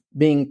 of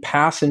being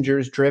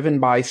passengers driven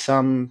by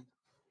some,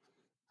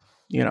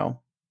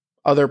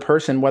 other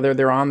person, whether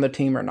they're on the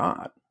team or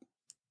not.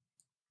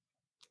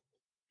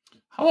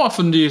 How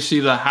often do you see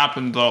that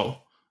happen, though?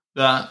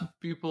 That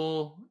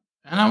people,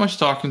 and I was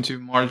talking to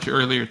Marge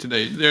earlier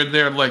today,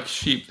 they're like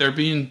sheep. They're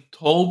being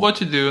told what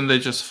to do and they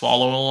just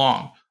follow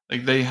along.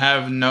 Like they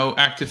have no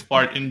active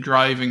part in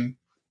driving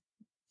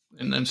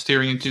and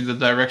steering into the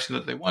direction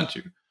that they want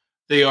to.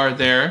 They are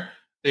there.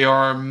 They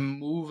are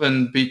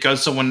moving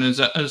because someone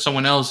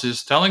else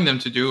is telling them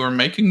to do or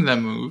making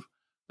them move,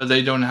 but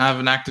they don't have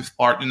an active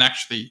part in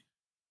actually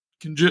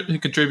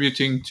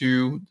contributing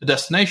to the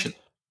destination.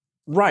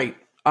 Right.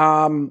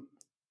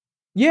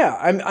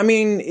 Yeah. I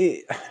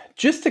mean,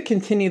 just to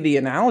continue the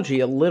analogy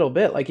a little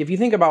bit, like if you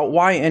think about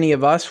why any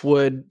of us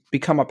would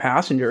become a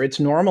passenger, it's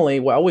normally,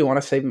 well, we want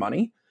to save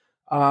money.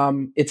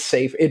 It's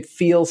safe. It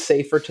feels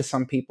safer to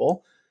some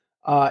people.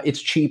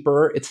 It's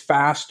cheaper. It's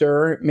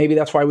faster. Maybe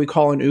that's why we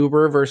call an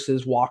Uber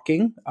versus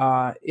walking.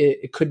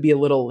 It could be a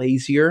little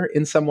lazier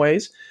in some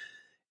ways.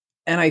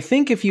 And I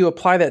think if you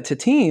apply that to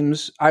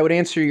teams, I would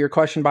answer your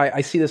question by,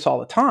 I see this all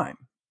the time.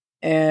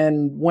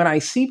 And when I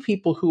see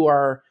people who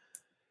are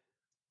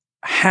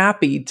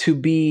happy to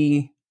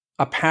be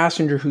a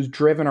passenger who's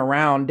driven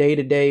around day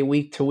to day,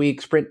 week to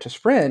week, sprint to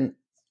sprint,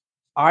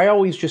 I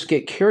always just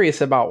get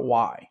curious about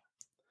why.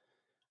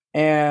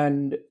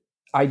 And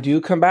I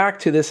do come back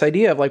to this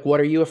idea of like, what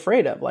are you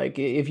afraid of? Like,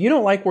 if you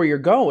don't like where you're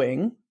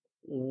going,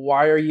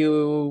 why are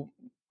you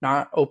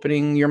not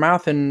opening your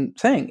mouth and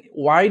saying,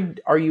 why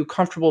are you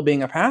comfortable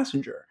being a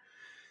passenger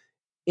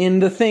in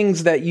the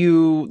things that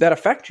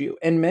affect you?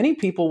 And many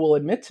people will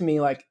admit to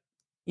me, like,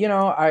 you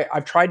know,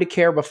 I've tried to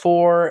care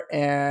before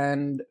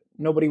and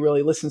nobody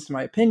really listens to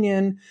my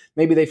opinion.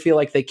 Maybe they feel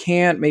like they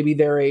can't. Maybe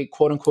they're a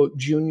quote unquote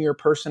junior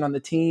person on the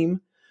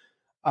team.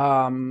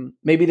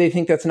 Maybe they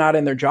think that's not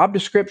in their job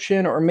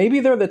description, or maybe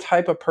they're the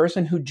type of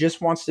person who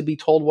just wants to be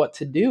told what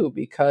to do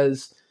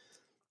because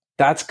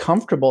that's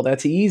comfortable,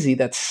 that's easy,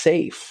 that's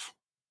safe.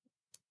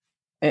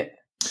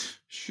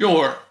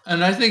 Sure.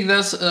 And I think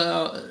that's,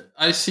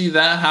 I see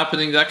that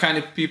happening. That kind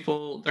of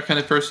people, that kind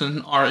of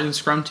person are in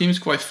Scrum teams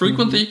quite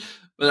frequently. Mm-hmm.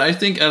 But I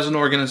think as an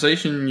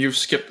organization, you've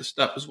skipped a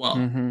step as well.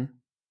 Mm-hmm.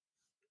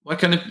 What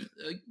kind of,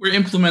 we're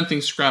implementing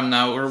Scrum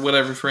now or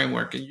whatever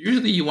framework. And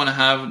usually you want to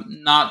have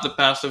not the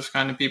passive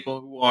kind of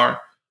people who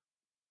are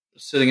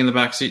sitting in the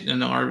back seat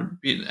and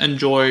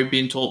enjoy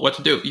being told what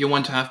to do. You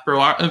want to have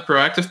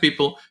proactive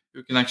people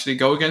who can actually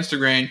go against the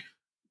grain,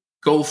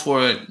 go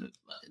for it.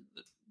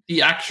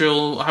 The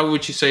actual, how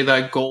would you say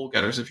that, goal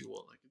getters, if you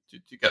will, like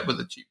to get with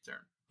a cheap term.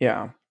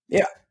 Yeah.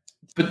 Yeah.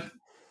 But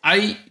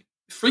I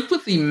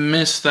frequently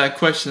miss that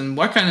question.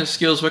 What kind of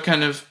skills, what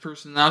kind of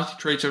personality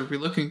traits are we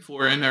looking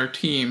for in our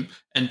team?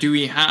 And do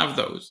we have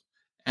those?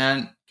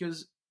 And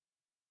because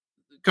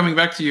coming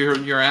back to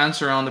your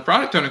answer on the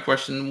product owner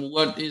question,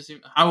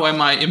 how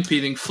am I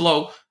impeding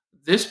flow?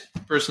 This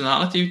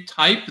personality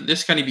type,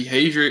 this kind of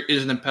behavior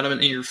is an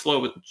impediment in your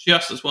flow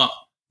just as well.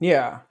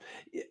 Yeah.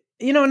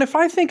 You know, and if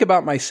I think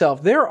about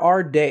myself, there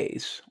are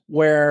days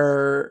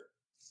where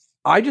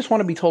I just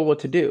want to be told what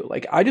to do.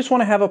 Like, I just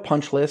want to have a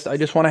punch list. I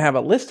just want to have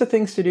a list of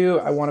things to do.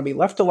 I want to be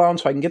left alone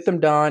so I can get them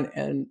done.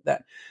 And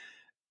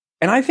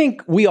I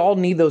think we all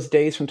need those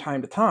days from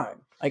time to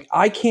time. Like,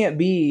 I can't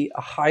be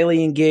a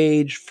highly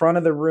engaged, front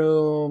of the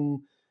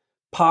room,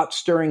 pot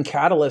stirring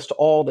catalyst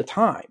all the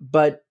time.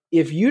 But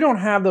if you don't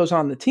have those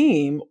on the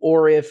team,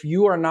 or if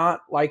you are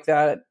not like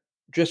that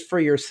just for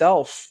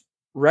yourself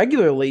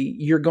regularly,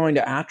 you're going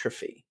to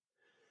atrophy.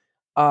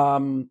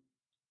 And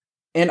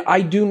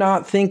I do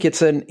not think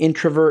it's an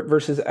introvert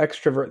versus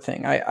extrovert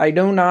thing. I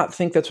do not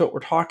think that's what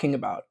we're talking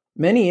about.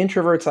 Many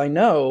introverts I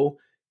know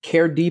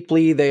care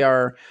deeply. They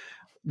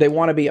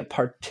want to be a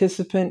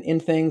participant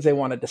in things. They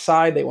want to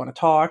decide. They want to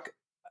talk.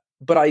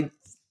 But I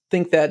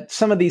think that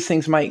some of these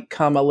things might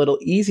come a little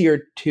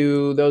easier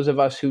to those of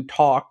us who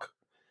talk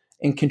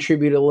and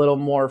contribute a little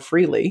more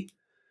freely.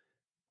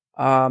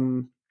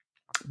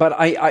 But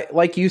I,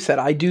 like you said,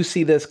 I do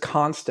see this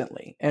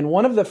constantly. And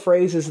one of the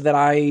phrases that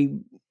I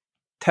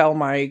tell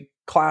my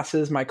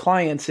classes, my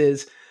clients,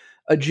 is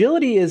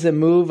agility is a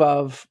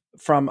move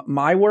from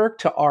my work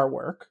to our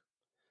work.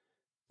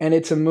 And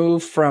it's a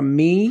move from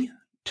me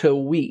to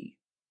we.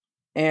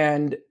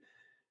 And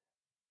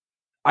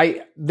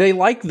they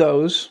like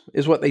those,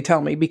 is what they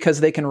tell me, because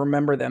they can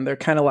remember them. They're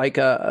kind of like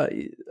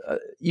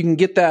you can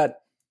get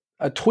that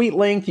a tweet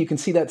length, you can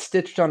see that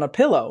stitched on a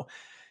pillow.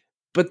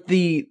 But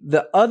the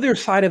other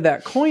side of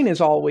that coin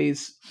is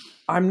always,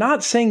 I'm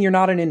not saying you're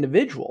not an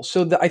individual.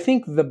 So I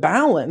think the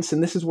balance,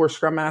 and this is where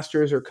Scrum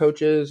Masters or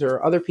coaches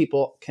or other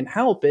people can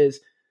help, is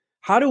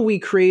how do we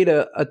create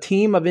a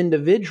team of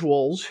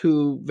individuals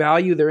who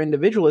value their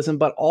individualism,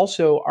 but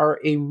also are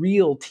a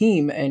real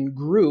team and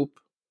group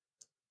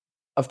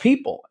of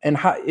people? And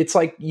it's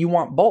like you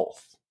want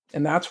both.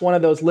 And that's one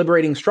of those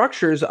liberating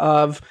structures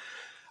of,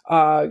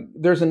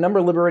 there's a number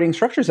of liberating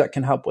structures that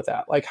can help with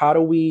that. Like, how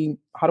do we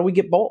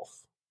get both?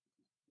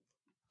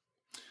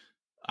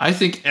 I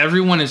think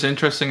everyone is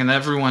interesting and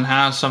everyone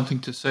has something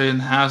to say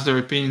and has their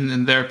opinion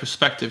and their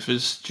perspective.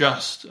 Is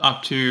just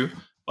up to,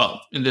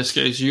 well, in this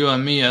case, you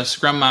and me as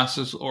Scrum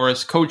Masters or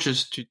as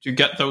coaches to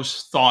get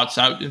those thoughts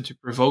out and to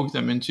provoke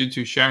them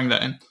into sharing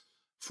that. And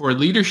for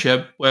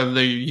leadership,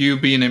 whether you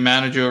being a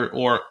manager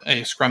or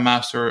a scrum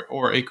master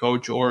or a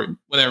coach or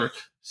whatever,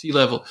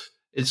 C-level,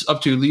 it's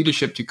up to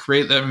leadership to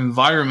create that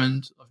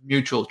environment of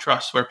mutual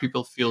trust where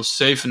people feel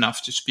safe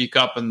enough to speak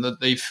up and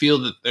that they feel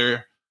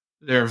that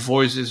their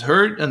voice is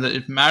heard and that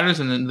it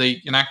matters and that they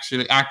can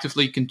actually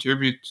actively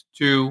contribute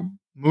to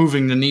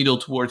moving the needle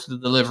towards the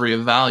delivery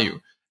of value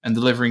and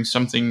delivering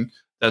something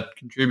that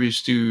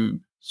contributes to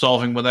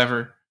solving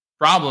whatever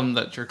problem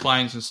that your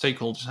clients and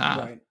stakeholders have.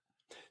 Right.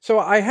 So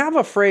I have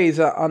a phrase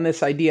on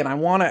this idea, and I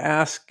want to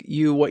ask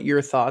you what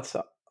your thoughts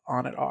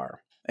on it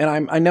are.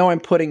 And I know I'm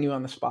putting you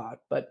on the spot,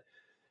 but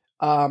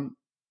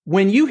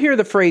when you hear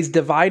the phrase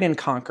divide and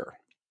conquer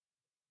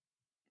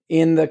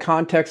in the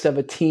context of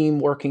a team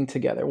working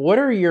together, what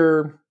are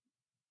your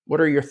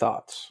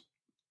thoughts?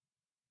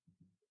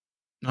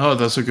 Oh,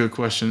 that's a good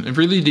question. It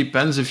really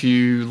depends if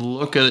you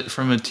look at it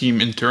from a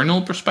team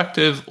internal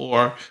perspective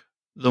or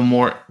the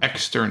more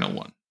external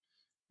one.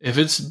 If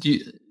it's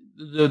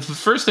the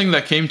first thing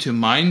that came to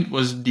mind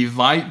was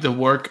divide the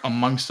work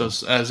amongst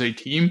us as a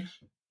team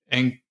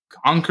and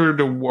conquer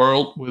the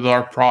world with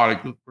our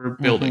product that we're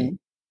building. Mm-hmm.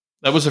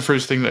 That was the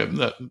first thing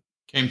that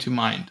came to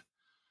mind.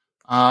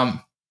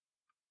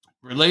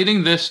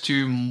 Relating this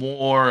to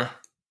more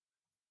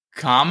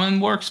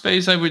common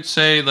workspace, I would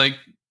say, like,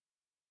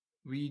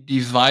 we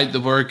divide the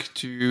work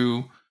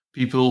to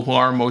people who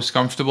are most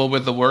comfortable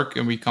with the work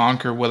and we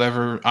conquer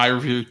whatever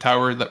ivory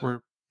tower that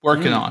we're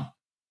working on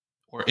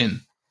or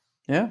in.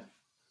 Yeah.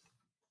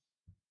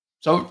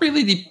 So it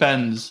really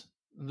depends.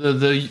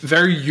 The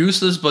very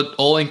useless but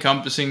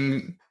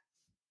all-encompassing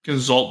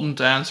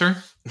consultant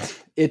answer.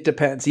 It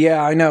depends.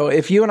 Yeah, I know.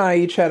 If you and I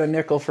each had a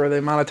nickel for the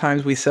amount of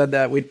times we said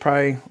that, we'd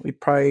probably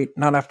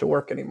not have to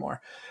work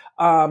anymore.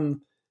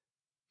 And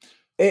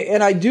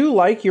I do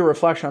like your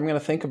reflection. I'm going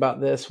to think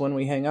about this when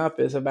we hang up,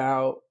 is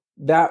about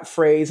that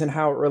phrase and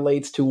how it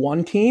relates to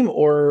one team,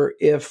 or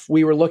if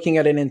we were looking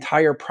at an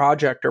entire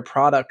project or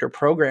product or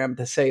program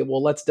to say,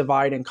 well, let's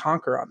divide and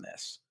conquer on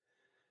this.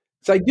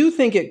 So I do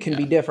think it can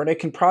be different. It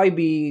can probably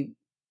be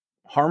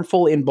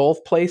harmful in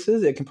both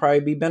places. It can probably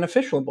be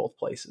beneficial in both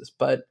places.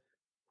 But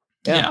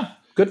yeah.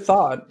 Good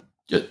thought.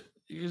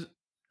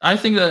 I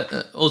think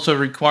that also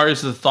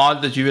requires the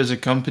thought that you as a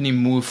company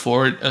move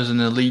forward as an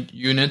elite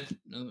unit,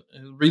 a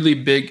really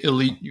big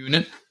elite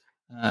unit,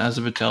 as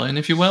a battalion,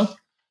 if you will.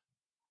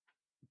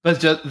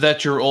 But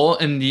that you're all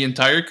in the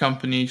entire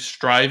company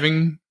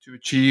striving to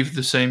achieve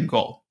the same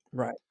goal.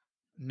 Right.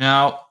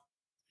 Now,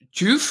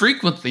 too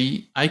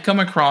frequently, I come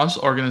across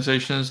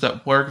organizations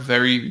that work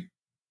very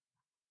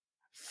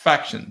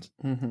factioned.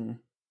 Mm-hmm.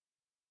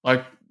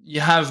 Like, you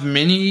have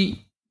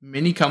many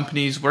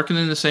companies working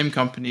in the same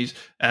companies,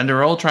 and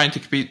they're all trying to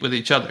compete with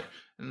each other.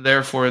 And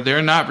therefore,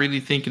 they're not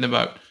really thinking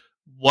about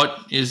what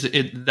is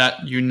it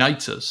that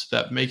unites us,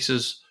 that makes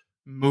us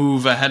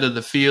move ahead of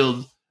the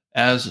field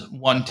as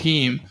one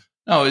team.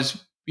 No,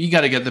 it's we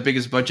got to get the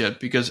biggest budget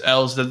because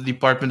else the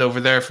department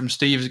over there from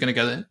Steve is going to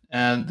get it,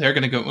 and they're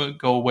going to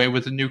go away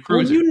with a new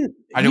cruiser.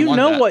 Well, you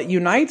know what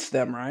unites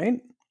them,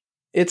 right?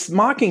 It's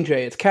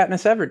Mockingjay. It's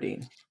Katniss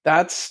Everdeen.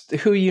 That's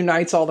who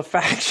unites all the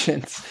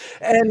factions.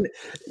 And,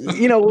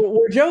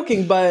 we're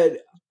joking, but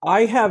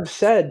I have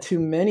said to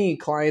many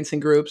clients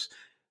and groups,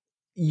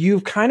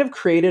 you've kind of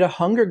created a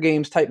Hunger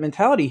Games type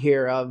mentality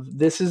here of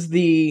this is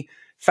the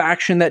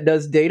faction that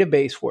does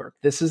database work.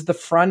 This is the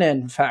front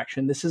end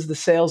faction. This is the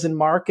sales and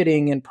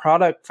marketing and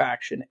product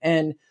faction.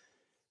 And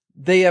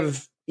they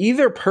have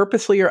either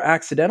purposely or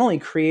accidentally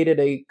created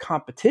a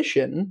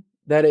competition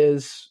that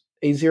is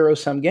a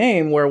zero-sum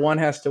game where one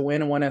has to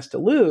win and one has to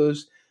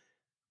lose.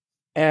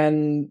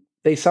 And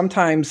they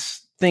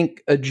sometimes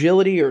think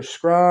agility or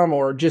Scrum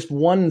or just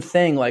one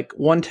thing, like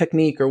one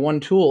technique or one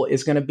tool,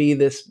 is going to be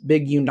this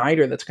big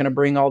uniter that's going to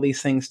bring all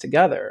these things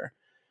together.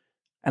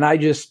 And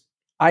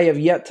I have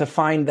yet to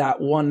find that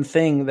one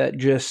thing that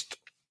just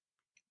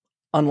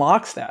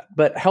unlocks that.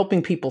 But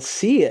helping people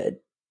see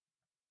it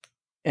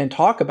and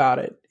talk about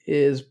it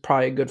is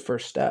probably a good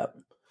first step.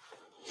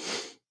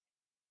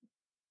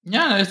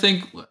 Yeah, I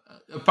think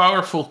a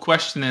powerful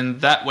question in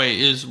that way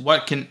is,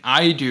 what can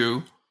I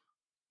do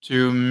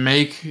to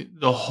make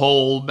the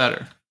whole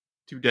better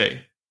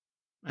today?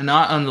 And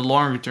not on the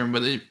longer term,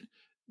 but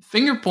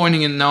finger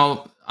pointing and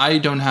no, I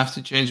don't have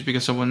to change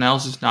because someone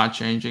else is not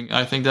changing.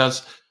 I think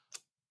that's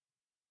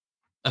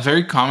a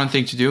very common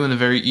thing to do and a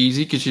very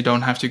easy, because you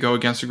don't have to go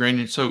against the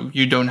grain. So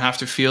you don't have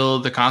to feel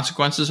the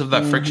consequences of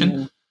that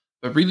friction.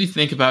 But really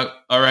think about,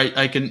 all right,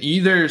 I can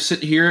either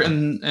sit here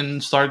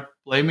and start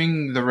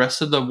blaming the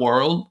rest of the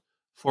world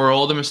for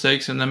all the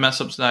mistakes and the mess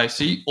ups that I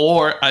see,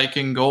 or I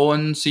can go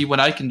and see what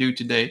I can do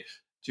today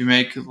to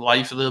make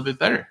life a little bit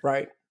better.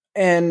 Right.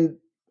 And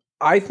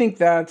I think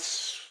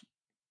that's,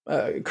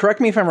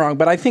 correct me if I'm wrong,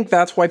 but I think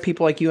that's why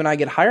people like you and I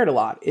get hired a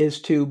lot, is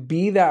to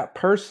be that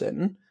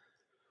person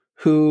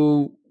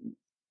who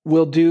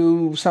will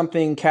do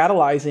something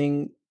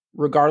catalyzing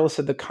regardless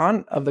of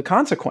the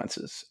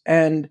consequences.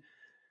 And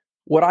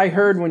What I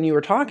heard when you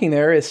were talking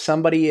there is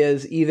somebody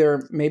is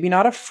either maybe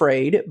not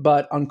afraid,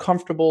 but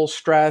uncomfortable,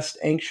 stressed,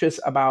 anxious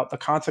about the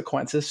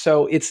consequences.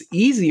 So it's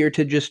easier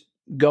to just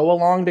go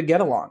along to get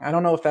along. I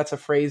don't know if that's a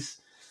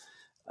phrase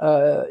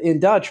in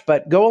Dutch,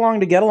 but go along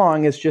to get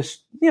along is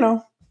just,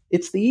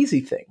 it's the easy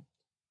thing.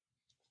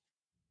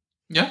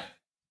 Yeah,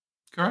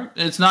 correct.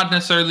 It's not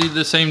necessarily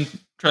the same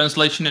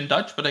translation in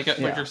Dutch, but I get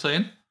what you're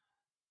saying.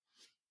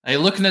 Are you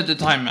looking at the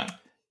time, man?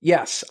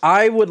 Yes,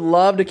 I would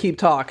love to keep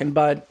talking,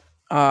 but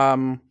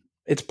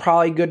it's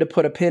probably good to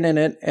put a pin in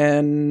it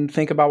and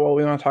think about what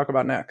we want to talk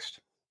about next.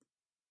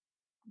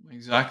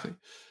 Exactly.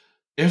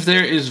 If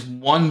there is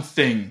one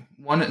thing,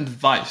 one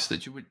advice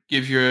that you would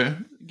give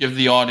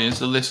the audience,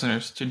 the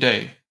listeners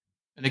today,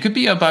 and it could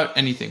be about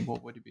anything,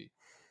 what would it be?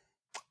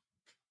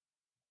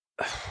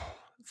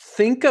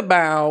 Think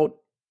about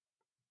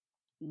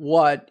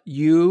what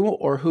you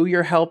or who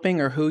you're helping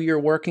or who you're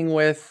working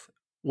with.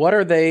 What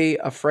are they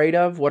afraid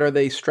of? What are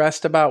they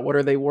stressed about? What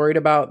are they worried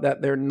about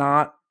that they're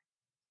not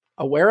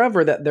aware of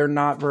or that they're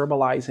not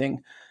verbalizing?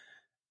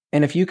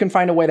 And if you can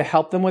find a way to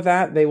help them with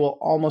that, they will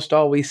almost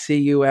always see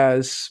you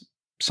as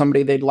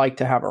somebody they'd like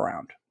to have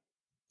around.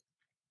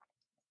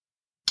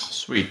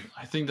 Sweet.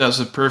 I think that's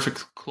a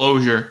perfect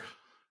closure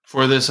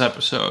for this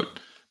episode.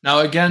 Now,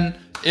 again,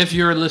 if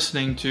you're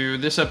listening to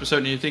this episode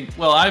and you think,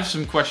 well, I have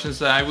some questions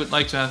that I would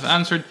like to have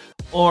answered,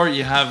 or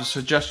you have a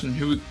suggestion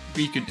who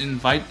we could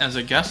invite as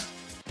a guest,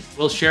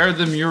 we'll share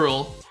the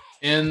mural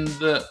in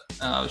the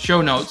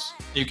show notes.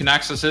 You can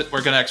access it.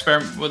 We're going to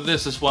experiment with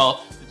this as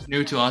well. It's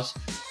new to us.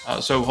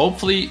 So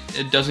hopefully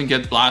it doesn't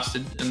get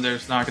blasted and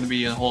there's not going to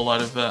be a whole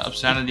lot of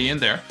obscenity in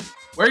there.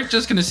 We're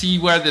just going to see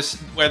where this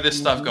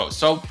stuff goes.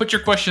 So put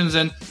your questions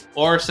in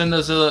or send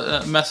us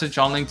a message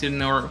on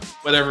LinkedIn or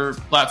whatever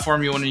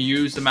platform you want to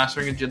use, the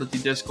Mastering Agility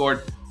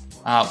Discord.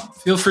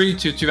 Feel free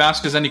to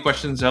ask us any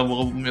questions and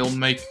we'll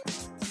make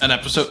an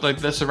episode like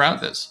this around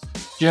this.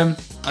 Jim,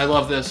 I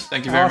love this.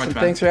 Thank you very much,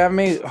 man. Thanks for having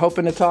me.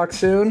 Hoping to talk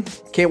soon.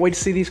 Can't wait to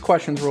see these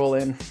questions roll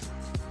in.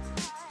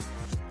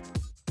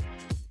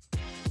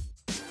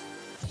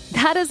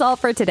 That is all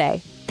for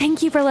today.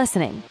 Thank you for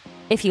listening.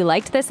 If you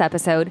liked this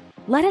episode,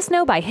 let us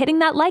know by hitting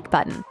that like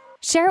button,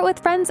 share it with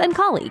friends and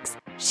colleagues,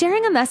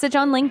 sharing a message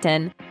on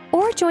LinkedIn,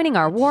 or joining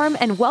our warm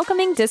and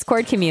welcoming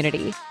Discord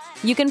community.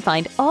 You can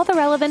find all the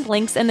relevant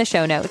links in the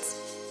show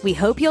notes. We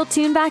hope you'll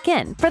tune back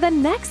in for the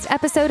next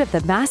episode of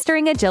the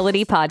Mastering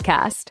Agility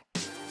podcast.